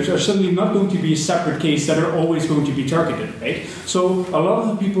prisoners are suddenly not going to be a separate case that are always going to be targeted, right? So a lot of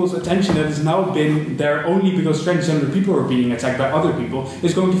the people's attention that has now been there only because transgender people are being attacked by other people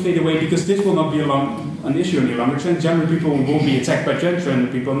is going to fade away because this will not be an issue any longer. Transgender people won't be attacked by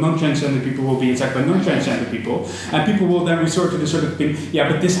transgender people, non-transgender people will be attacked by non-transgender people, and people will then resort to the sort of thing,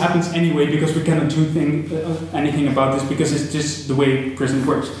 yeah, but this happens anyway because we cannot do anything about this because it's just the way prison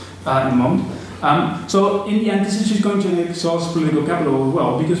works in the moment. So in the end, this is just going to exhaust political capital as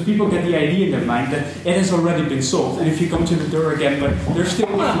well, because people get the idea in their mind that it has already been solved. And if you come to the door again, but there's still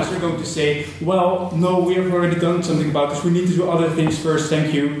issues, they're going to say, well, no, we have already done something about this. We need to do other things first.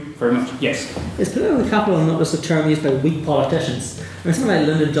 Thank you very much. Yes? Is political capital not just a term used by weak politicians? I mean, something like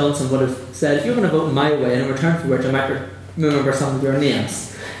Lyndon Johnson would have said, if you're going to vote my way, and in return for which I might remember some of your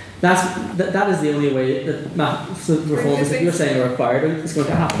names. That is the only way that reforms that you're saying are required is going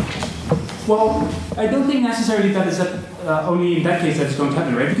to happen. Well, I don't think necessarily that is only in that case that it's going to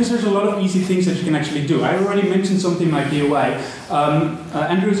happen, right? Because there's a lot of easy things that you can actually do. I already mentioned something like DOI.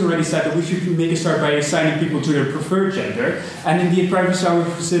 Andrew's already said that we should make a start by assigning people to their preferred gender. And indeed, private shower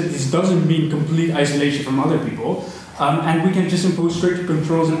facilities doesn't mean complete isolation from other people. And we can just impose stricter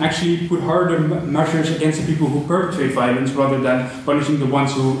controls and actually put harder measures against the people who perpetrate violence rather than punishing the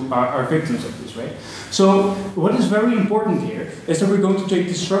ones who are victims of this, right? So what is very important here is that we're going to take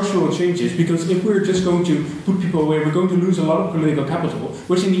the structural changes, because if we're just going to put people away, we're going to lose a lot of political capital,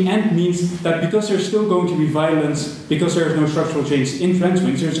 which in the end means that because there's still going to be violence, because there is no structural change in trans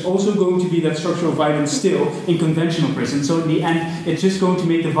wings, there's also going to be that structural violence still in conventional prisons. So in the end, it's just going to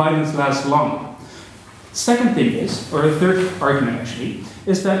make the violence last longer. Second thing is, or a third argument actually,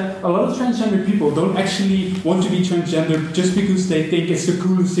 is that a lot of transgender people don't actually want to be transgender just because they think it's the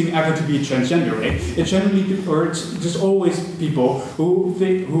coolest thing ever to be transgender, right? It's generally, or it's just always people who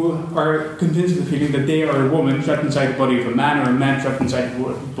are convinced of the feeling that they are a woman trapped inside the body of a man, or a man trapped inside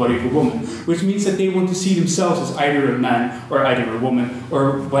the body of a woman, which means that they want to see themselves as either a man or either a woman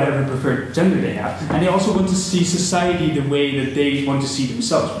or whatever preferred gender they have, and they also want to see society the way that they want to see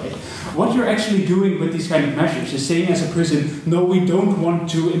themselves, right? What you're actually doing with these kind of measures is saying as a prison, no, we don't want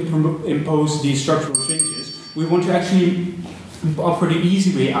to impose these structural changes. We want to actually offer the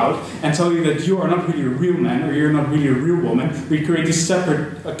easy way out and tell you that you are not really a real man or you're not really a real woman. We create a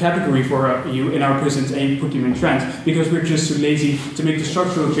separate category for you in our prisons and put you in trans because we're just too lazy to make the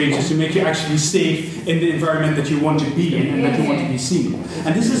structural changes to make you actually safe in the environment that you want to be in and that you want to be seen.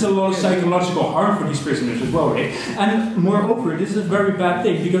 And this is a lot of psychological harm for these prisoners as well, right? And moreover, this is a very bad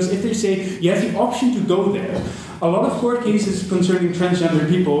thing because if they say you have the option to go there, a lot of court cases concerning transgender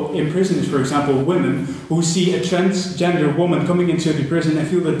people in prisons, for example, women who see a transgender woman coming into the prison and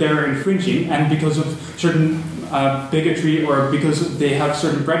feel that they're infringing, and because of certain bigotry or because they have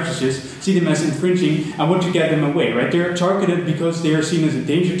certain prejudices, see them as infringing and want to get them away, right? They're targeted because they are seen as a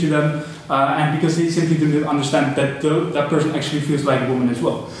danger to them, and because they simply don't understand that that person actually feels like a woman as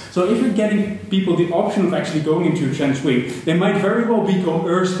well. So if you're getting people the option of actually going into a trans wing, they might very well be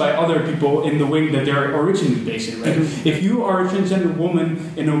coerced by other people in the wing that they're originally based in, right? If you are a transgender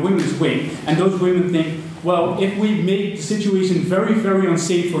woman in a women's wing, and those women think, well, if we make the situation very, very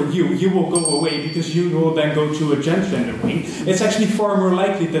unsafe for you, you will go away because you will then go to a transgender wing. It's actually far more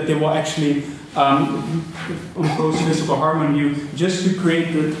likely that they will actually impose physical harm on you just to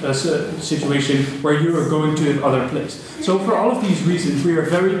create a situation where you are going to the other place. So for all of these reasons, we are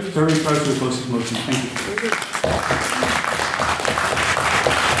very, very proud to oppose this motion. Thank you.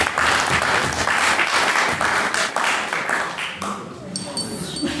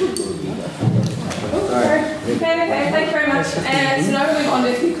 Okay, thank you very much. So now we'll move on to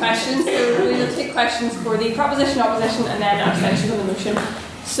a few questions. So we will take questions for the proposition, opposition, and then abstentions on the motion.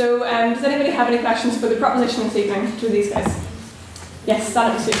 So does anybody have any questions for the proposition this evening to these guys? Yes, stand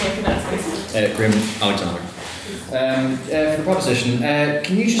up and speak for that, please. Graham Alexander. For the proposition,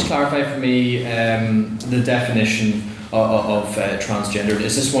 can you just clarify for me the definition of transgender?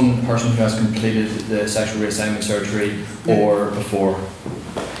 Is this one person who has completed the sexual reassignment surgery or before?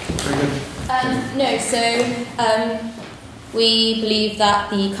 Very good. No, so we believe that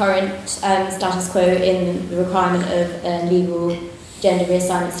the current status quo in the requirement of a legal gender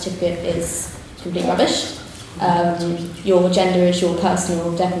reassignment certificate is complete rubbish. Your gender is your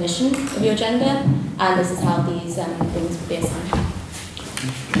personal definition of your gender, and this is how these things will be assigned.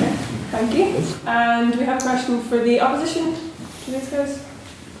 Okay, thank you. And do we have a question for the opposition to these guys?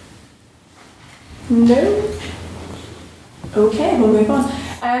 No? Okay, we'll move on.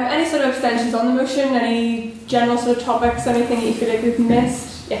 Any sort of abstentions on the motion? Any general sort of topics? Anything that you feel like we've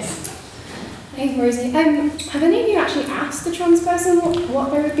missed? Yes. Hey Rosie, have any of you actually asked the trans person what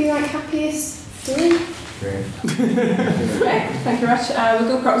they would be like happiest doing? Okay, thank you very much. We'll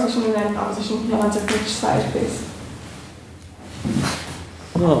go proposition and then opposition. You'll answer from each side, please.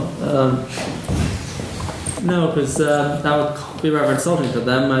 Well, no, because that would be rather insulting to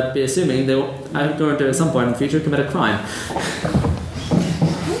them. I'd be assuming they are going to, at some point in the future, commit a crime.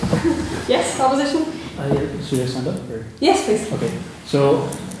 Yes, opposition? Should I stand up? Or? Yes, please. Okay, so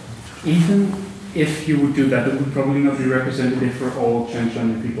even if you would do that, it would probably not be representative for all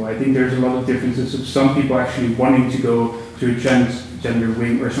transgender people. I think there's a lot of differences of some people actually wanting to go to a transgender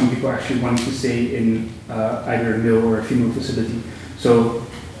wing, or some people actually wanting to stay in either a male or a female facility. So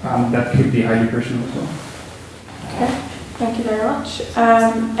that could be highly personal as well. Okay, thank you very much.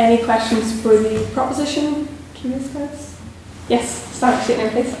 Any questions for the proposition to these guys? Yes, start sitting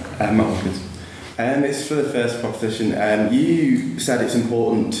there, please. Matt Watkins. It's for the first proposition. You said it's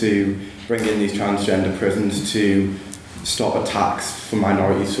important to bring in these transgender prisons to stop attacks from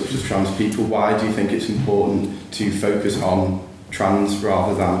minorities such as trans people. Why do you think it's important to focus on trans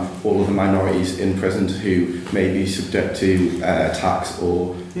rather than all of the minorities in prisons who may be subject to attacks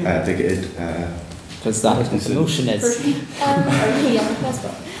or bigoted? Because that is what the motion is. So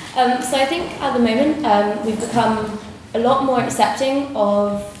I think at the moment we've become a lot more accepting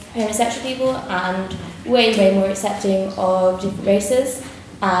of homosexual people and way more accepting of different races,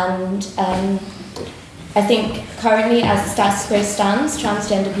 and I think currently as the status quo stands,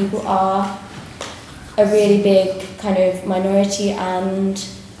 transgender people are a really big kind of minority and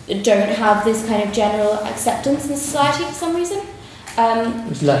don't have this kind of general acceptance in society for some reason.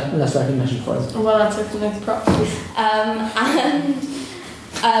 There's less recognition for it. Well, that's the next proposition.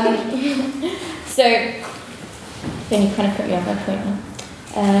 So then you kind of put me off my point now.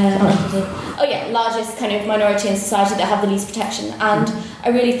 Largest kind of minority in society that have the least protection, and I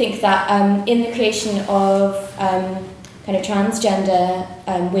really think that in the creation of kind of transgender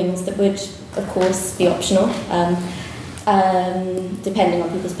wings that would of course be optional depending on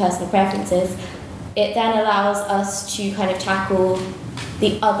people's personal preferences, it then allows us to kind of tackle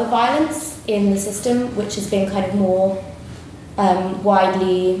the other violence in the system, which has been kind of more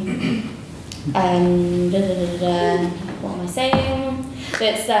widely what am I saying?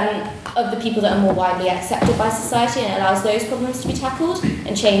 That's of the people that are more widely accepted by society, and it allows those problems to be tackled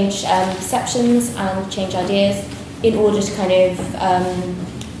and change perceptions and change ideas in order to kind of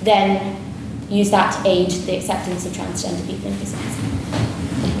then use that to aid the acceptance of transgender people in society.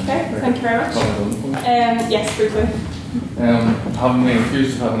 Okay, thank you very much. Yes, briefly. Having been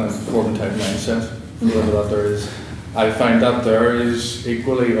accused of having a performance type mindset, whatever that there is, I find that there is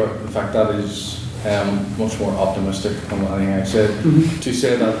equally, or in fact that is much more optimistic than anything I said. To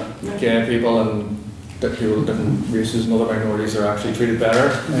say that gay people and people of different races and other minorities are actually treated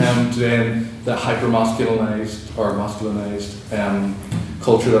better than the hyper-masculinized or masculinized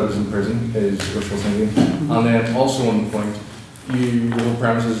culture that is in prison is wishful thinking. And then also on the point, you hold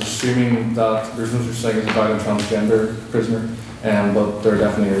premises assuming that there's no such thing as a violent transgender prisoner, but there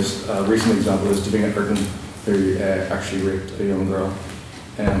definitely is. A recent example is Davina Curtin, who actually raped a young girl.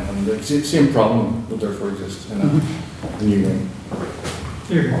 And the same problem would therefore exist in a new wing.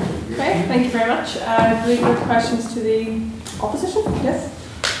 Okay, thank you very much. Do we have questions to the opposition? Yes?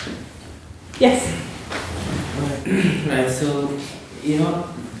 Yes. Right, so, you know,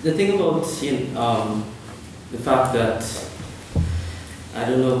 the thing about the fact that, I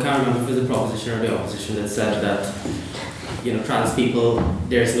don't know, can't remember if it was the proposition or the opposition that said that, you know, trans people,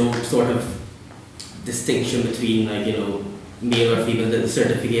 there's no sort of distinction between, like, you know, male or female, the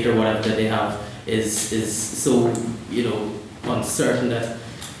certificate or whatever that they have is so, you know, uncertain that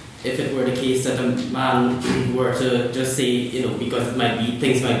if it were the case that a man were to just say, you know, because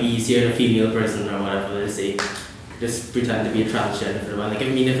things might be easier in a female person or whatever, they say, just pretend to be a transgender for a while. Like, I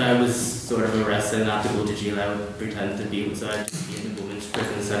mean, if I was sort of arrested and had to go to jail, I would pretend to be, so I'd just be in the women's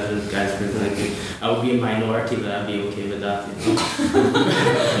prison instead of the guy's prison. Like, I would be a minority, but I'd be okay with that, you know.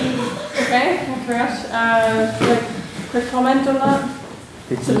 Okay, thank you very much. Quick comment on that?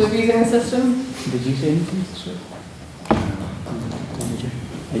 So the abusing the system? Did you say anything, sir?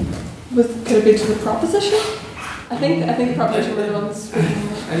 Could it be to the proposition? I think the proposition were the ones speaking.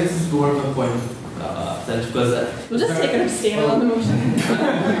 I guess it's more of a point of sense because we'll just take an abstain on the motion.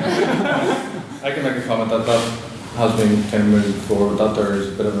 I can make a comment that has been kind of moving forward, that there is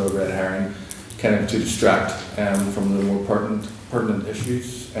a bit of a red herring kind of to distract from the more pertinent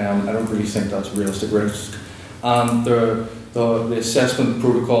issues. I don't really think that's a realistic risk. And the assessment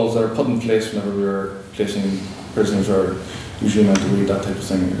protocols that are put in place whenever we're placing prisoners are usually meant to read that type of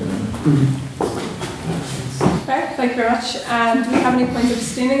thing. Okay, thank you very much. Do we have any points of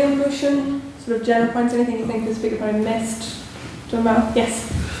abstaining on the motion? Sort of general points, anything you think the speaker probably missed? Yes?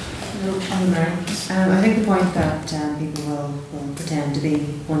 No, on the merits. I think the point that people will pretend to be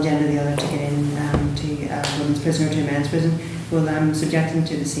one gender or the other to get in to a women's prison or to a men's prison will subject them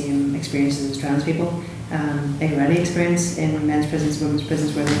to the same experiences as trans people. They already experience in men's prisons, women's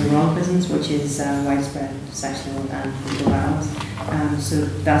prisons, where they're wrong prisons, which is widespread sexual and legal violence. So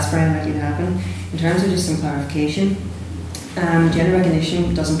that's very unlikely to happen. In terms of just some clarification, gender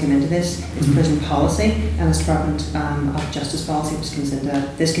recognition doesn't come into this. It's prison policy, and it's Department of Justice policy which comes into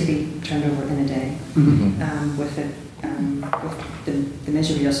that. This could be turned over in a day. With the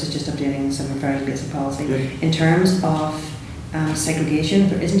Ministry of Justice just updating some very basic policy. In terms of segregation,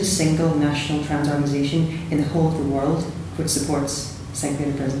 there isn't a single national trans organisation in the whole of the world which supports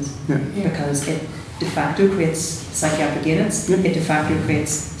segregated prisons because it de facto creates psychiatric units, it de facto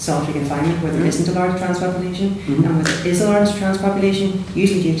creates solitary confinement where there isn't a large trans population, and where there is a large trans population,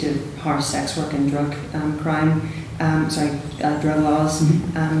 usually due to harsh sex work and drug drug laws,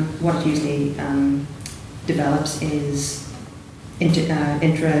 what it usually develops is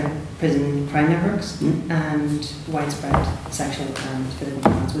intra-prison crime networks and widespread sexual and physical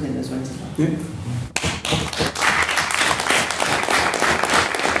violence within those wings as well.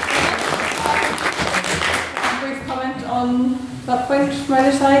 Brief comment on that point from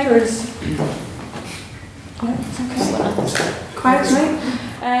either side, or is it's okay. Quiet tonight.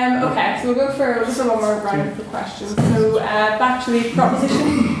 Okay, so we'll go for one more round for questions. So back to the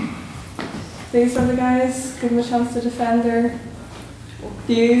proposition. These other guys, give them a chance to defend their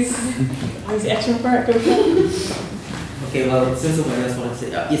views. Who's the action for it? Go for it. Okay, well, since I just want to say,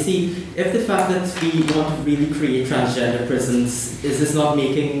 you see, if the fact that we want to really create transgender prisons, is this not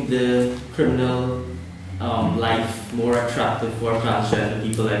making the criminal life more attractive for transgender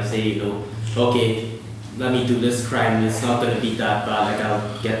people? Like, say, you know, okay, let me do this crime, it's not going to be that bad, like I'll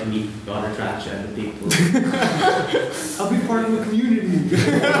get to meet other transgender people. I'll be part of the community. You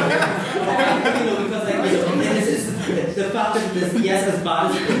know, because like, you know, and it's the fact that this, yes, as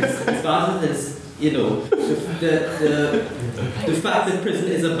bad as it is, you know, the fact that prison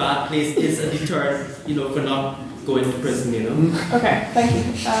is a bad place is a deterrent, you know, for not going to prison, you know. Okay, thank you.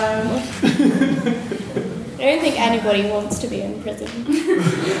 I don't think anybody wants to be in prison.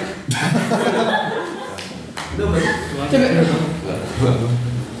 Do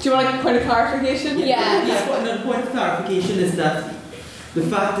you want a point of clarification? Yeah. The point of clarification is that the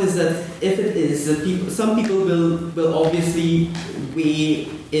fact is that if it is that some people will obviously weigh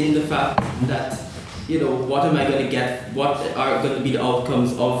in the fact that, you know, what am I going to get? What are going to be the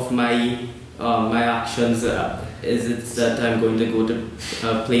outcomes of my my actions? Is it that I'm going to go to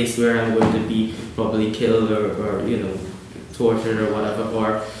a place where I'm going to be probably killed or you know, tortured or whatever,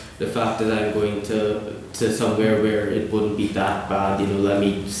 or the fact that I'm going to somewhere where it wouldn't be that bad, you know, let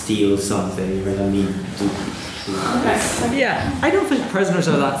me steal something or let me do Yeah, I don't think prisoners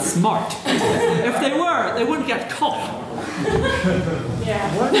are that smart. If they were, they wouldn't get caught. Yeah.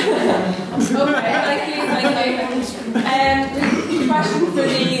 Okay, thank you. Question for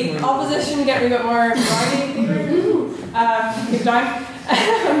the opposition, get me a bit more variety here. Keep down.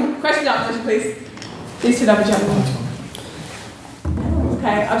 Question for the opposition, please. Please sit up, gentlemen.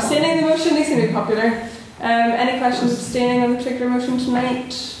 Okay, abstaining the motion, these seem to be popular. Any questions abstaining on the particular motion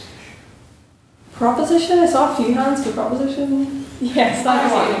tonight? Proposition? I saw a few hands for proposition. Yes,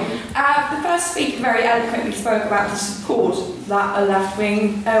 that's the first speaker very eloquently spoke about the support that a left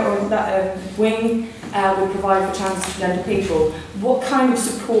wing or that a wing would provide for transgender people. What kind of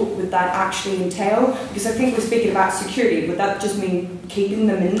support would that actually entail? Because I think we're speaking about security. Would that just mean keeping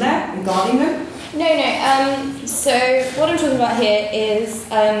them in there and guarding them? No. So what I'm talking about here is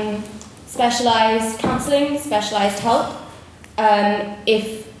specialised counselling, specialised help,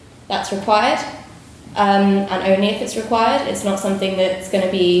 if that's required. And only if it's required. It's not something that's going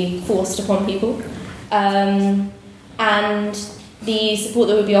to be forced upon people. And the support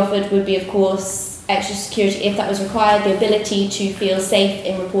that would be offered would be, of course, extra security if that was required, the ability to feel safe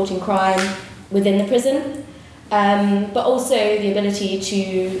in reporting crime within the prison, but also the ability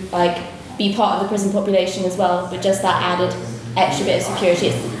to be part of the prison population as well, but just that added extra bit of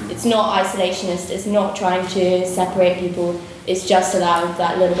security. It's not isolationist, it's not trying to separate people. It's just allowing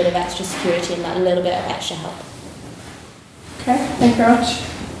that little bit of extra security and that little bit of extra help. Okay, thank you very much.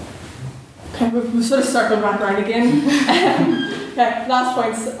 Okay, we've sort of circled back around again. Okay, last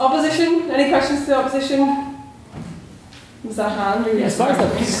points. Opposition? Any questions to the opposition? Was that a hand? Or As far as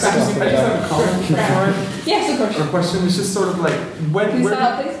that piece of yes, of course. Our question was just sort of like, where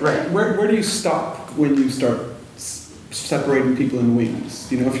do you stop when you start separating people in wings?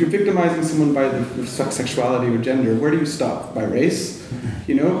 You know, if you're victimizing someone by their sexuality or gender, where do you stop? By race?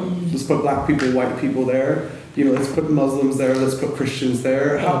 You know, let's put black people, white people there. You know, let's put Muslims there, let's put Christians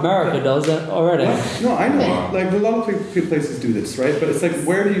there. America does it already. No, I know. Like, a lot of places do this, right? But it's like,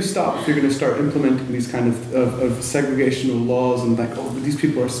 where do you stop if you're going to start implementing these kind of segregational laws and like, oh, these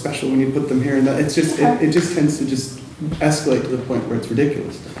people are special when you put them here and that? It's just, it just tends to just escalate to the point where it's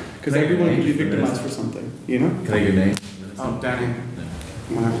ridiculous. Because everyone can be victimized for something, you know? Can I give your name? Oh, Danny.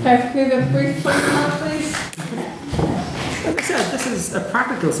 Okay, can we have a brief point on that, please? Like I said, this is a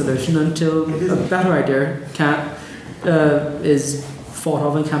practical solution until a better idea is thought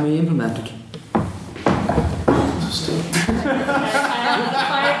of and can be implemented. And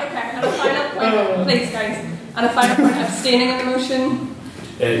a final point, please guys, and a final point, abstaining on the motion.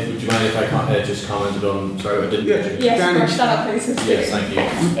 Would you mind if I just commented on, sorry, I didn't mention. Yes, of course, shut up please. Yes, thank you.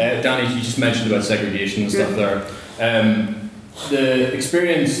 Danny, you just mentioned about segregation and stuff there. The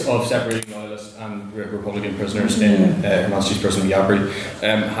experience of separating loyalist and Republican prisoners in Her Majesty's Prison in Yabbury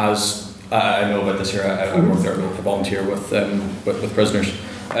has, I know about this here, I work there, I volunteer with prisoners.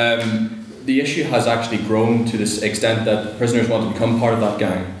 The issue has actually grown to this extent that prisoners want to become part of that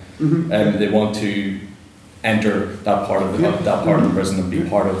gang. They want to enter that part of the prison and be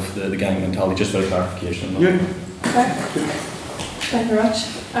part of the gang mentality, just for a clarification. Okay. Thank you very much.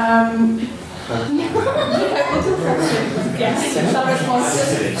 Yes, that response.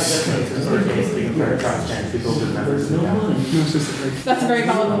 That's a very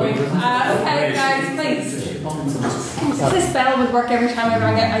valid point. Okay, guys, please. If this bell would work every time I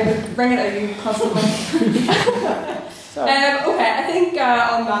rang it, I would ring it at you constantly. Okay, I think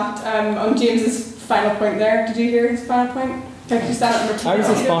on that, on James's final point there, did you hear his final point? Could you stand up and repeat? I was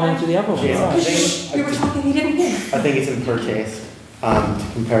responding to the other one. You were talking, he didn't hear. I think it's in poor taste to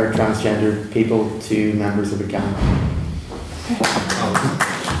compare transgender people to members of a gang.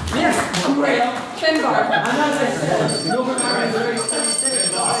 Yes, great. Finn Barb.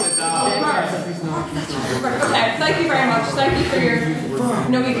 Okay, thank you very much. Thank you for your...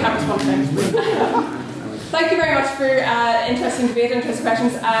 No, we can't respond to them. Thank you very much for interesting debate, interesting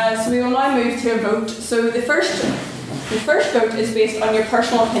questions. So we will now move to a vote. So the first vote is based on your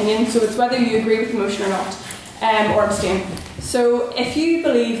personal opinion, so it's whether you agree with the motion or not, or abstain. So if you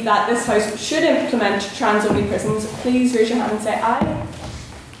believe that this House should implement trans-only prisons, please raise your hand and say aye.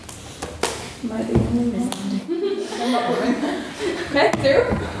 Am I the only one? I'm not voting. Okay,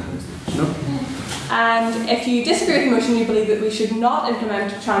 0. No. And if you disagree with the motion, you believe that we should not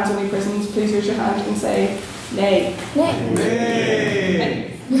implement trans-only prisons, please raise your hand and say nay.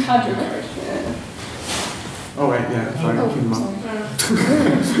 Nay. Hand remembered. Oh wait, yeah, sorry, keep them up.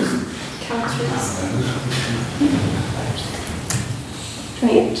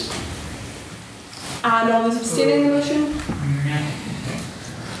 28. And all those abstaining the motion? 4.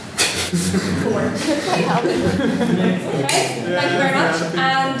 Okay, thank you very much.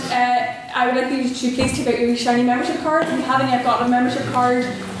 And I would like you to please take out your shiny membership cards. If you haven't yet got a membership card,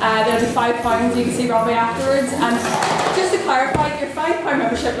 there'll be £5. You can see Robbie afterwards. And just to clarify, your £5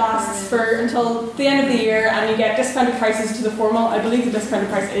 membership lasts for until the end of the year, and you get discounted prices to the formal. I believe the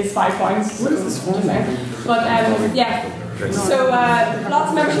discounted price is £5. What is this formal? But yeah. So lots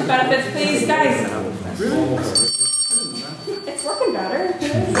of membership benefits, please, guys. It's working better.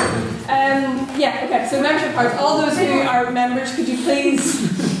 Yeah, okay, so membership cards. All those who are members, could you please...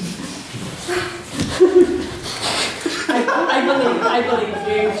 I believe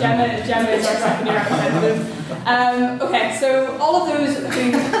you. Gemma is our secondary representative. Okay, so all of those who...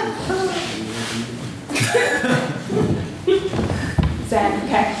 Zen,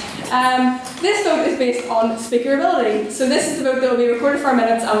 okay. This vote is based on speaker ability. So this is the vote that will be recorded for our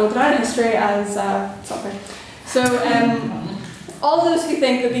minutes and will go down in history as something. So all those who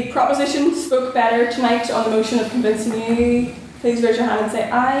think that the proposition spoke better tonight on the motion of convincing you, please raise your hand and say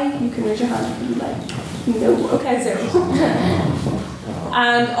aye. You can raise your hand if you like. No. Okay, 0.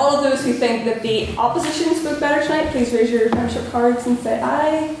 And all of those who think that the opposition spoke better tonight, please raise your membership cards and say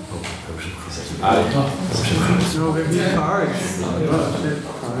aye. No, give me cards.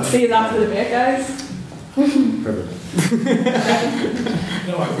 See you after the debate, guys.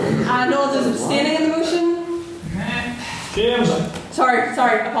 And all those abstaining in the motion? James. Sorry,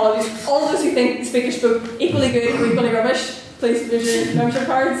 apologies. All those who think the speaker spoke equally good or equally rubbish, please raise your membership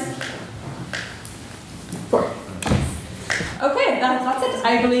cards. 4. Okay, that's it.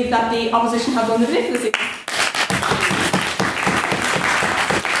 I believe that the opposition have won the debate for this evening.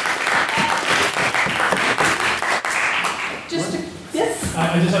 Yes?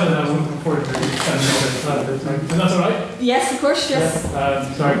 I just have a report for you. If that's alright? Yes, of course, yes.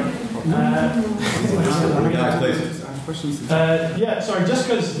 Sorry. Sorry, just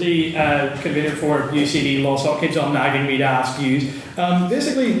because the convener for UCD Law Soc keeps on nagging me to ask you.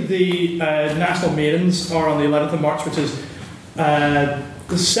 Basically, the National Maidens are on the 11th of March, which is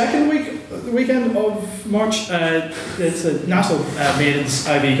the second weekend of March. It's a National Maidens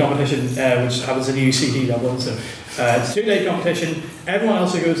IB competition, which happens in UCD Dublin. So it's a 2-day competition. Everyone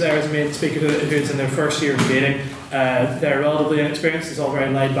else who goes there is a maiden speaker who's in their first year of debating. They're relatively inexperienced. It's all very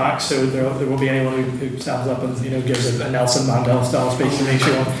laid back, so there won't be anyone who stands up and gives a Nelson Mandela style speech and makes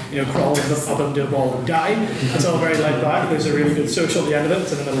you crawl up into a ball and die. It's all very laid back. There's a really good social at the end of it.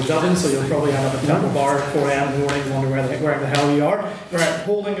 It's in the middle of Dublin, so you'll probably end up at Temple Bar at 4 a.m. in the morning, wonder where the hell you are. We're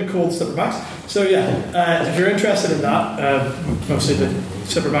holding a cold slipperbacks. So yeah, if you're interested in that, mostly the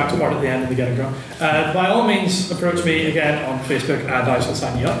slipperbacks part at the end of the getting drunk. By all means, approach me again on Facebook and I shall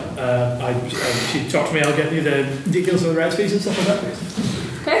sign you up. If you talk to me, I'll get you the details of the red fees and stuff like that.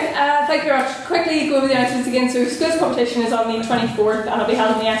 Okay, thank you very much. Quickly go over the announcements again. So Skills competition is on the 24th and it'll be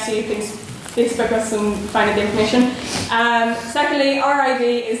held in the SU. Please Facebook us and find out the information. Secondly, RIV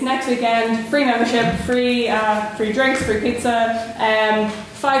is next weekend. Free membership, free drinks, free pizza,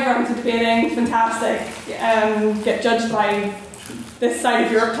 5 rounds of debating, fantastic. Get judged by this side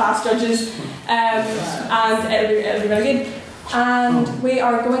of Europe class judges, and it'll be really good. And we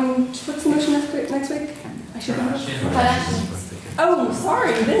are going to, what's the motion next week? I should know. Oh,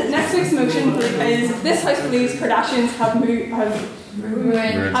 sorry. Next week's motion is this House believes Kardashians have ruined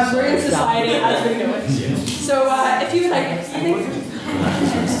society as we know it. So if you would like, I think.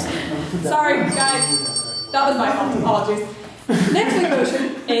 Sorry, guys. That was my fault. Apologies. Next week's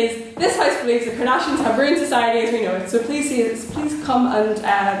motion is this House believes the Kardashians have ruined society as we know it. So please come and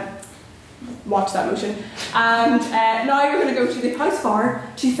watch that motion. And now we're going to go to the House Bar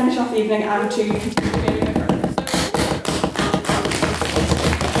to finish off the evening and to continue debating it further.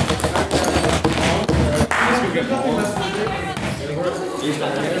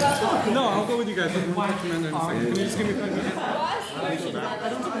 No, I'll go with you guys. Can you just give me 5 minutes?